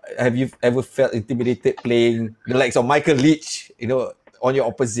 have you ever felt intimidated playing the likes of Michael Leitch, on your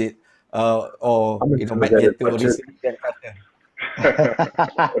opposite, or I'm Matt intimidated Ghetto by Duke. recently Dan Carter?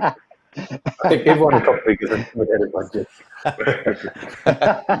 I think everyone in top league is intimidated by Duke.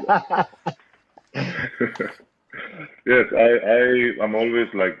 Yes, I'm always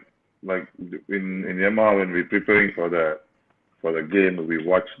like in Yamaha when we're preparing for the game, we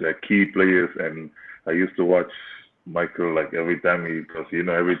watch the key players, and I used to watch Michael like every time because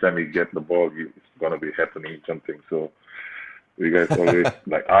every time he get the ball, it's gonna be happening something. So you guys always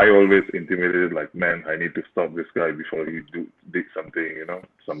I always intimidated, like, man, I need to stop this guy before he did something,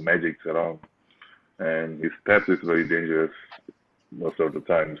 some magics around, and his stats is very dangerous most of the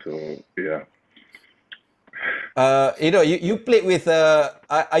time. So yeah. You played with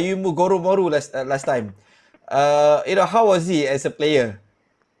Ayumu Goromoru last time. How was he as a player?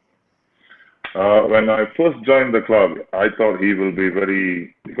 When I first joined the club, I thought he will be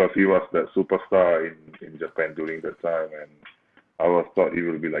because he was the superstar in Japan during that time, and I thought he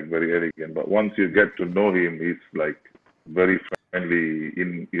will be like very arrogant. But once you get to know him, he's like very friendly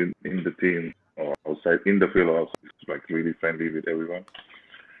in the team or outside in the field. Also, he's like really friendly with everyone,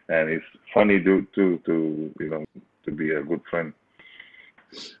 and it's funny to be a good friend.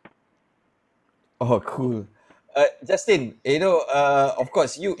 Oh, cool. Justin, of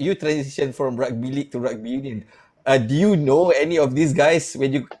course, you transitioned from rugby league to rugby union. Do you know any of these guys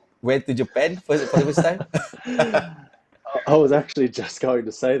when you went to Japan for the first time? I was actually just going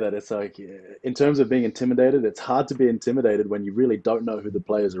to say that. It's like, in terms of being intimidated, it's hard to be intimidated when you really don't know who the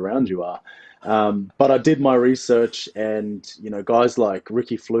players around you are. But I did my research, and guys like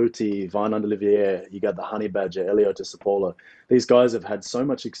Ricky Flutie, Vine Olivier, you got the Honey Badger, Elio Tisapola. These guys have had so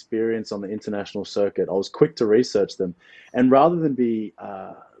much experience on the international circuit. I was quick to research them, and rather than be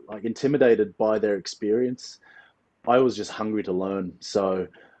intimidated by their experience, I was just hungry to learn. So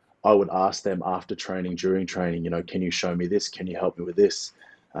I would ask them after training, during training, can you show me this? Can you help me with this?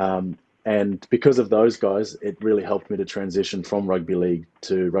 And because of those guys, it really helped me to transition from rugby league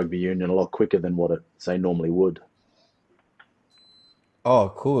to rugby union a lot quicker than what it, say, normally would.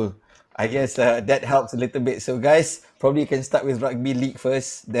 Oh, cool. I guess that helps a little bit. So, guys, probably you can start with rugby league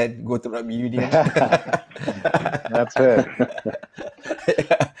first, then go to rugby union. That's it.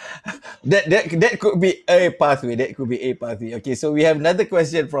 That could be a pathway. That could be a pathway. Okay, so we have another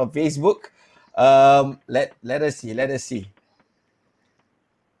question from Facebook. Let us see.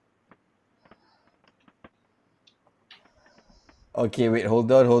 Okay, wait,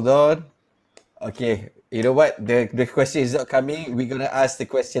 hold on. Okay, you know what? The question is not coming. We're gonna ask the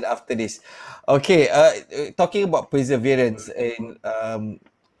question after this. Okay, talking about perseverance in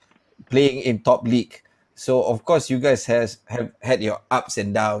playing in top league. So of course you guys have had your ups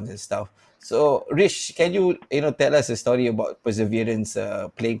and downs and stuff. So Rish, can you tell us a story about perseverance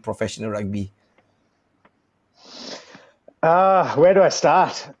playing professional rugby? Where do I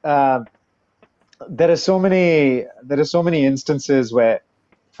start? There are so many instances where,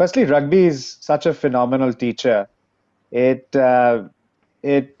 firstly, rugby is such a phenomenal teacher. It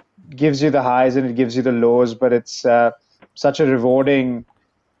gives you the highs and it gives you the lows, but it's such a rewarding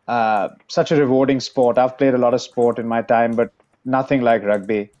sport. I've played a lot of sport in my time, but nothing like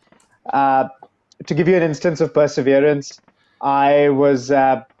rugby. To give you an instance of perseverance, I was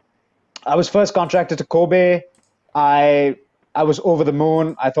first contracted to Kobe. I was over the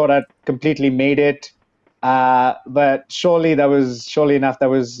moon. I thought I'd completely made it, but surely enough, that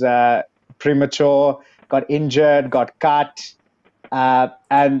was premature. Got injured, got cut,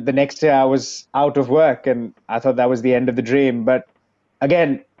 and the next year I was out of work, and I thought that was the end of the dream. But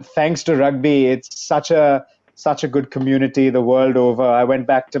again, thanks to rugby, it's such a good community the world over. I went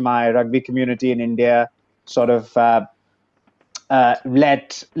back to my rugby community in India, sort of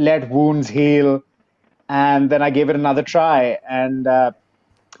let wounds heal. And then I gave it another try. And the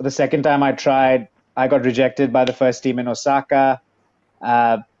second time I tried, I got rejected by the first team in Osaka.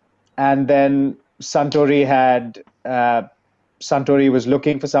 And then Suntory was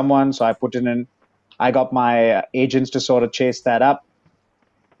looking for someone, so I put in. I got my agents to sort of chase that up,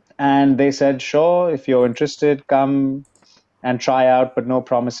 and they said, "Sure, if you're interested, come and try out, but no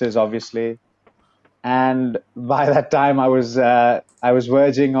promises, obviously." And by that time, I was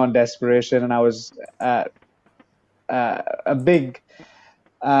verging on desperation, and I was a big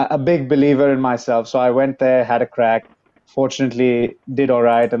believer in myself. So I went there, had a crack. Fortunately, did all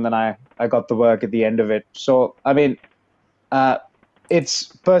right, and then I got the work at the end of it. So I mean,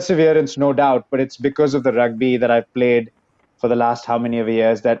 it's perseverance, no doubt, but it's because of the rugby that I've played for the last how many of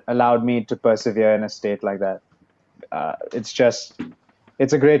years that allowed me to persevere in a state like that.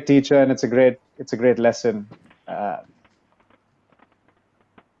 It's a great teacher, and it's a great lesson.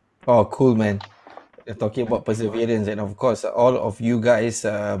 Oh, cool, man. Talking about perseverance, and of course, all of you guys,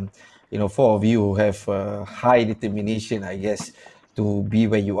 four of you have high determination, I guess, to be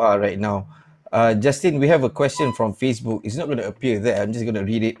where you are right now. Justin, we have a question from Facebook. It's not going to appear there. I'm just going to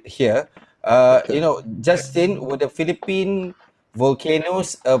read it here. Okay. Justin, were the Philippine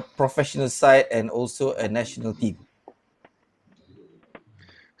Volcanoes a professional side and also a national team?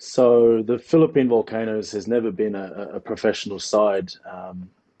 So the Philippine Volcanoes has never been a professional side,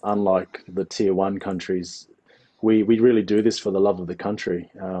 unlike the tier one countries. We really do this for the love of the country.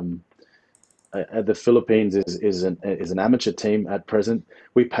 The Philippines is an amateur team at present.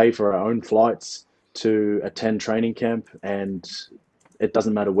 We pay for our own flights to attend training camp, and it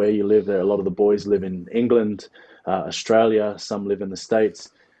doesn't matter where you live. There, a lot of the boys live in England, Australia. Some live in the States.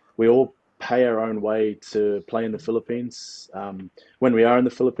 We all pay our own way to play in the Philippines. When we are in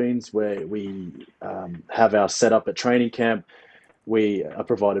the Philippines, where we have our setup at training camp, we are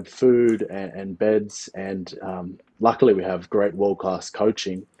provided food and beds, and luckily we have great world-class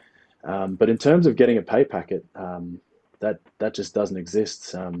coaching. But in terms of getting a pay packet, that just doesn't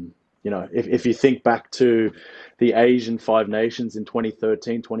exist. If you think back to the Asian Five Nations in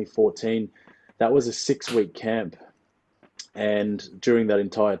 2013, 2014, that was a 6-week camp. And during that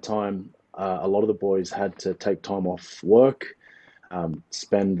entire time, a lot of the boys had to take time off work,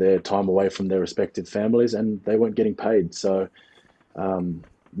 spend their time away from their respective families, and they weren't getting paid. So,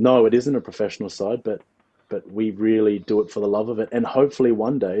 no, it isn't a professional side, but we really do it for the love of it. And hopefully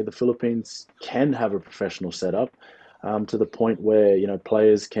one day the Philippines can have a professional setup, to the point where,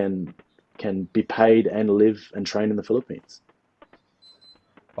 players can be paid and live and train in the Philippines.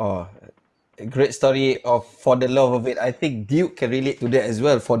 Oh, a great story of for the love of it. I think Duke can relate to that as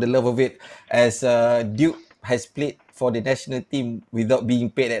well, for the love of it, as Duke has played for the national team without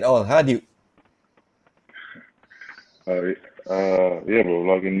being paid at all, huh, Duke? Yeah, bro.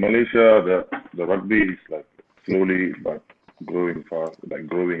 Like in Malaysia, the rugby is like slowly but growing fast, like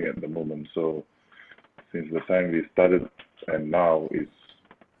growing at the moment. So since the time we started and now is,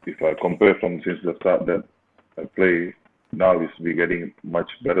 if I compare from since the start that I play, now is we getting much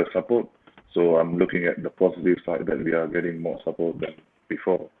better support. So I'm looking at the positive side that we are getting more support than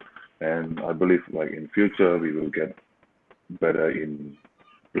before, and I believe like in future we will get better in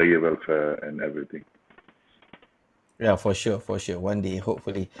player welfare and everything. Yeah, for sure. One day,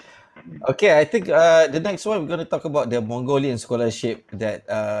 hopefully. Okay, I think the next one we're going to talk about the Mongolian scholarship that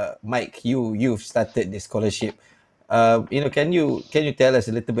Mike, you've started this scholarship. Can you tell us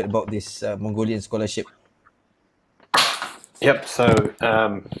a little bit about this Mongolian scholarship? Yep. So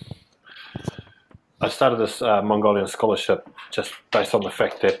I started this Mongolian scholarship just based on the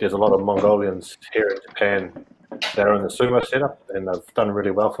fact that there's a lot of Mongolians here in Japan that are in the sumo setup and they've done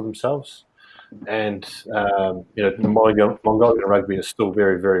really well for themselves. And Mongolian rugby is still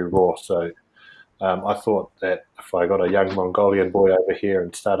very, very raw. So I thought that if I got a young Mongolian boy over here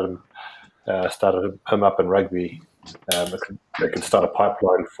and started him up in rugby, it could start a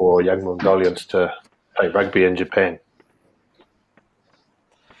pipeline for young Mongolians to play rugby in Japan.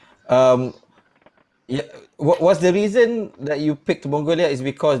 Yeah, what was the reason that you picked Mongolia? Is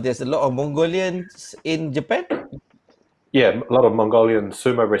because there's a lot of Mongolians in Japan? Yeah, a lot of Mongolian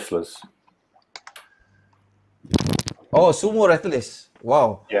sumo wrestlers. Oh, sumo wrestlers.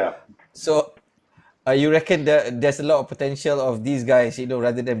 Wow. Yeah. So you reckon that there's a lot of potential of these guys,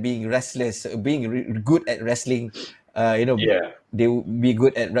 rather than being wrestlers, being good at wrestling, Yeah. they will be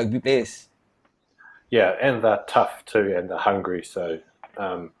good at rugby players. Yeah, and they're tough too, and they're hungry. So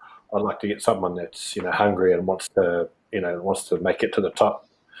I'd like to get someone that's hungry and wants to make it to the top.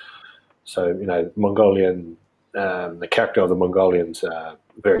 So Mongolian, the character of the Mongolians are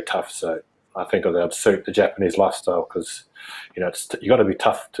very tough. So I think they'll suit the Japanese lifestyle because you got to be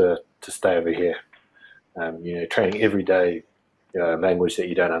tough to stay over here. training every day, language that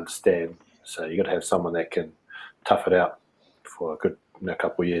you don't understand. So you got to have someone that can tough it out for a good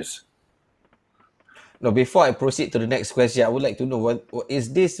couple of years. Now, before I proceed to the next question, I would like to know,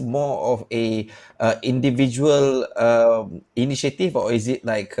 is this more of a individual initiative, or is it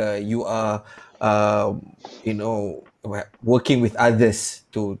like you are, working with others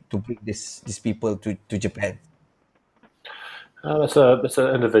to bring these people to Japan? It's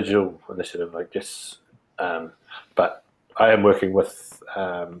an individual initiative, I guess. But I am working with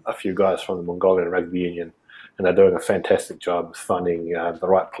a few guys from the Mongolian Rugby Union, and they're doing a fantastic job of finding the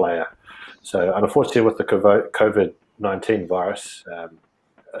right player. So, unfortunately, with the COVID-19 virus,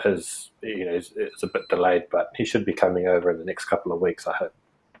 it's a bit delayed, but he should be coming over in the next couple of weeks, I hope.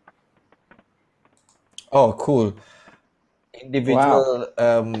 Oh, cool. Individual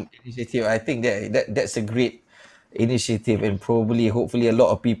initiative. I think that's a great initiative, and hopefully a lot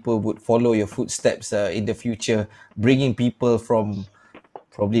of people would follow your footsteps in the future, bringing people from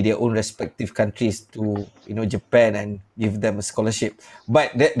probably their own respective countries to Japan and give them a scholarship.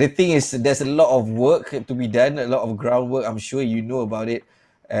 But the thing is, there's a lot of work to be done, a lot of groundwork. I'm sure you know about it,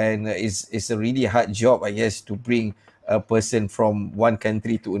 and it's a really hard job, I guess, to bring a person from one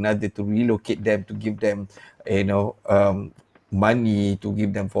country to another, to relocate them, to give them money, to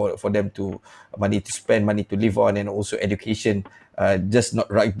give them for them to money to spend, money to live on, and also education, just not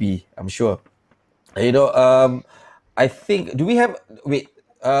rugby, I'm sure. I think, do we have,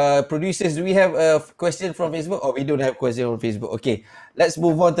 producers, do we have a question from Facebook? Or we don't have question on Facebook? Okay, let's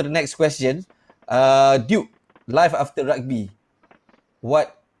move on to the next question. Duke, life after rugby,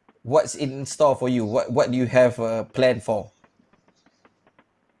 what's in store for you? What do you have planned for?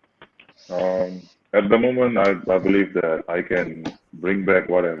 At the moment, I believe that I can bring back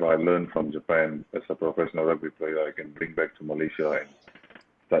whatever I learned from Japan as a professional rugby player. I can bring back to Malaysia and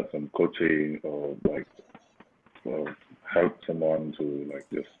start some coaching, or help someone to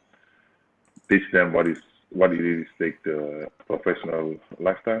just teach them what it is take the professional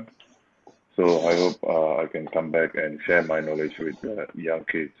lifestyle. So I hope I can come back and share my knowledge with the young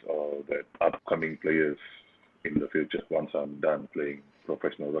kids or the upcoming players in the future once I'm done playing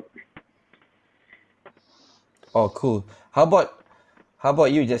professional rugby. Oh, cool. How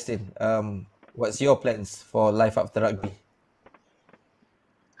about you, Justin? What's your plans for life after rugby?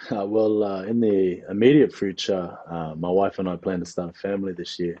 In the immediate future, my wife and I plan to start a family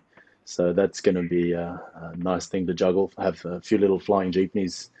this year. So that's going to be a nice thing to juggle. Have a few little flying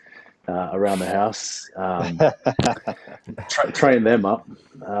jeepneys around the house. Train them up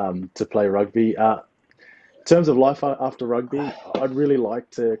to play rugby. In terms of life after rugby, I'd really like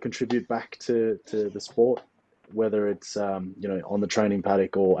to contribute back to the sport, whether it's on the training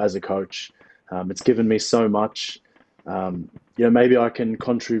paddock or as a coach. It's given me so much. Maybe I can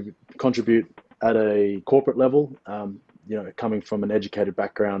contribute at a corporate level, coming from an educated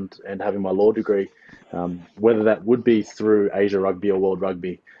background and having my law degree, whether that would be through Asia Rugby or World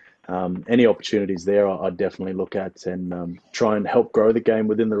Rugby. Any opportunities there, I'd definitely look at and try and help grow the game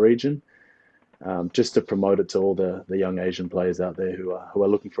within the region, just to promote it to all the young Asian players out there who are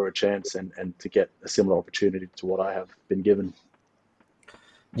looking for a chance and to get a similar opportunity to what I have been given.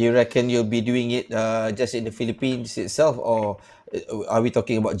 Do you reckon you'll be doing it just in the Philippines itself, or are we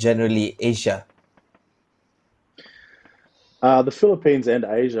talking about generally Asia? The Philippines and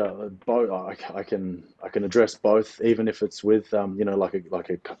Asia, both. I can address both, even if it's with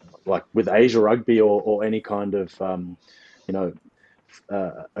like with Asia Rugby or any kind of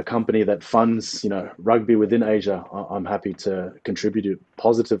a company that funds rugby within Asia. I'm happy to contribute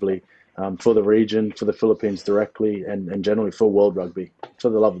positively for the region, for the Philippines directly, and generally for World Rugby, for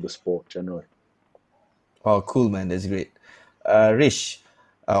the love of the sport generally. Oh, cool, man. That's great. Rish,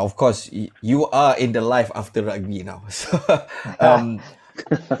 of course, you are in the life after rugby now. So,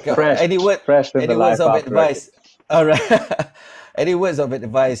 any words of advice? All right. Any words of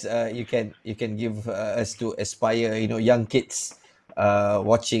advice you can give us to aspire, young kids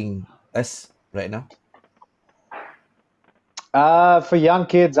watching us right now? For young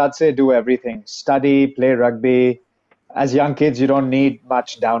kids, I'd say do everything. Study, play rugby. As young kids, you don't need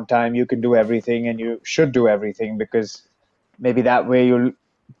much downtime. You can do everything, and you should do everything, because maybe that way you'll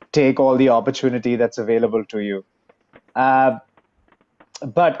take all the opportunity that's available to you. But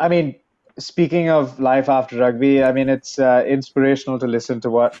I mean, speaking of life after rugby, I mean, it's inspirational to listen to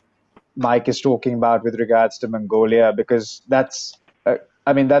what Mike is talking about with regards to Mongolia, because that's a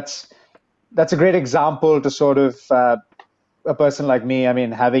great example to sort of a person like me. I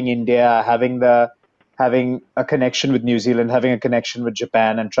mean, having India, having a connection with New Zealand, having a connection with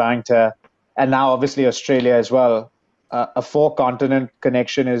Japan, and now obviously Australia as well. A 4-continent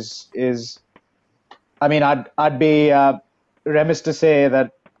connection is I mean, I'd be remiss to say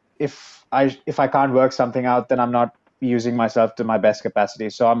that if I can't work something out, then I'm not using myself to my best capacity.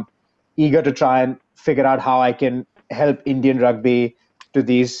 So I'm eager to try and figure out how I can help Indian rugby to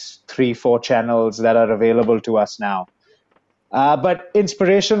these 3-4 channels that are available to us now. But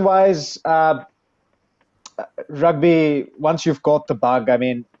inspiration-wise, rugby, once you've caught the bug, I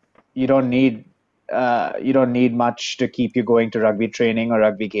mean, you don't need much to keep you going to rugby training or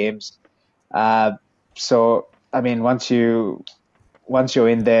rugby games. So I mean, once you're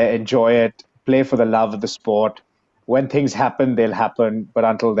in there, enjoy it, play for the love of the sport. When things happen, they'll happen. But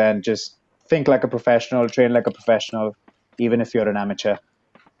until then, just think like a professional, train like a professional, even if you're an amateur.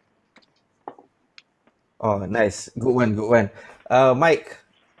 Oh, nice. Good one, good one. Mike,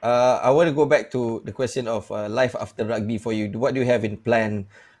 I want to go back to the question of life after rugby for you. What do you have in plan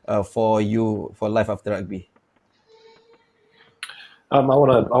for you for life after rugby? I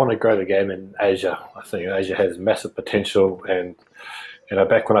want to grow the game in Asia. I think Asia has massive potential, and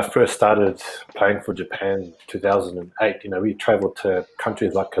back when I first started playing for Japan in 2008, we travelled to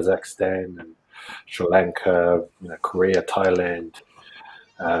countries like Kazakhstan and Sri Lanka, Korea, Thailand.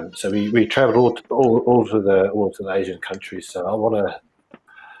 So we travelled all to the Asian countries. So I want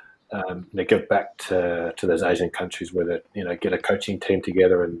to give back to those Asian countries where they get a coaching team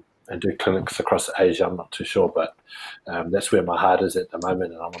together and do clinics across Asia. I'm not too sure, but that's where my heart is at the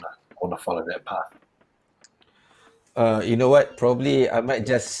moment, and I want to follow that path. You know what? Probably I might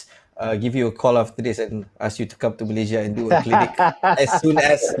just give you a call after this and ask you to come to Malaysia and do a clinic as soon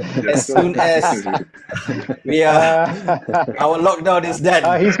as we are our lockdown is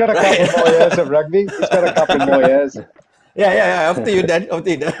done. He's got a couple more years of rugby. He's got a couple more years. Yeah. After you're done.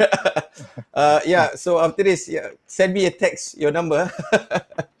 So after this, send me a text, your number.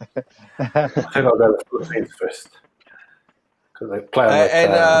 I think I'll go to the Philippines first because they play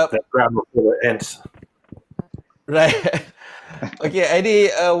on that ground before it ends. Right. Okay. Any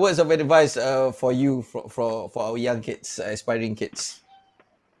words of advice for you for our young kids, aspiring kids?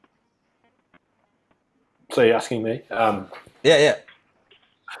 So you're asking me? Yeah.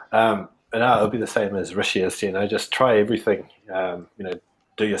 No, it'll be the same as Rishi is. Just try everything.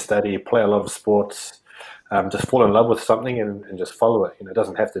 Do your study, play a lot of sports. Just fall in love with something and just follow it. It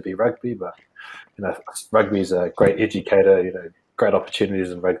doesn't have to be rugby, but rugby is a great educator. Great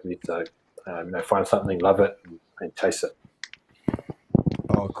opportunities in rugby. So find something, love it, and chase it.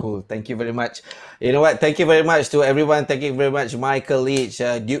 Oh, cool. Thank you very much. You know what? Thank you very much to everyone. Thank you very much, Michael Leitch,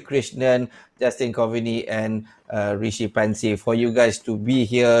 Duke Krishnan, Justin Coveney, and Rishi Pendse, for you guys to be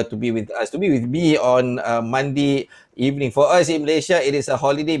here, to be with us, to be with me on Monday evening. For us in Malaysia, it is a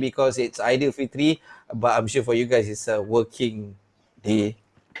holiday because it's Aidilfitri, but I'm sure for you guys it's a working day.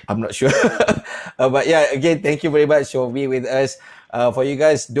 I'm not sure. But yeah, again, thank you very much for being with us. For you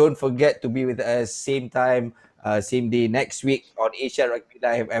guys, don't forget to be with us same time, same day next week on Asia Rugby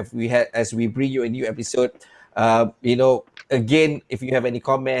Live as we bring you a new episode. Again, if you have any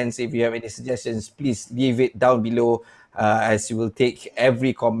comments, if you have any suggestions, please leave it down below, as we will take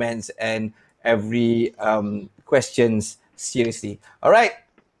every comments and every questions seriously. All right.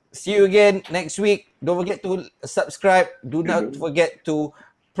 See you again next week. Don't forget to subscribe. Do not forget to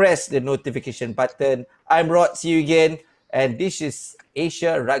press the notification button. I'm Rod. See you again. And this is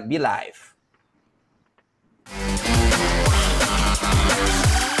Asia Rugby Live.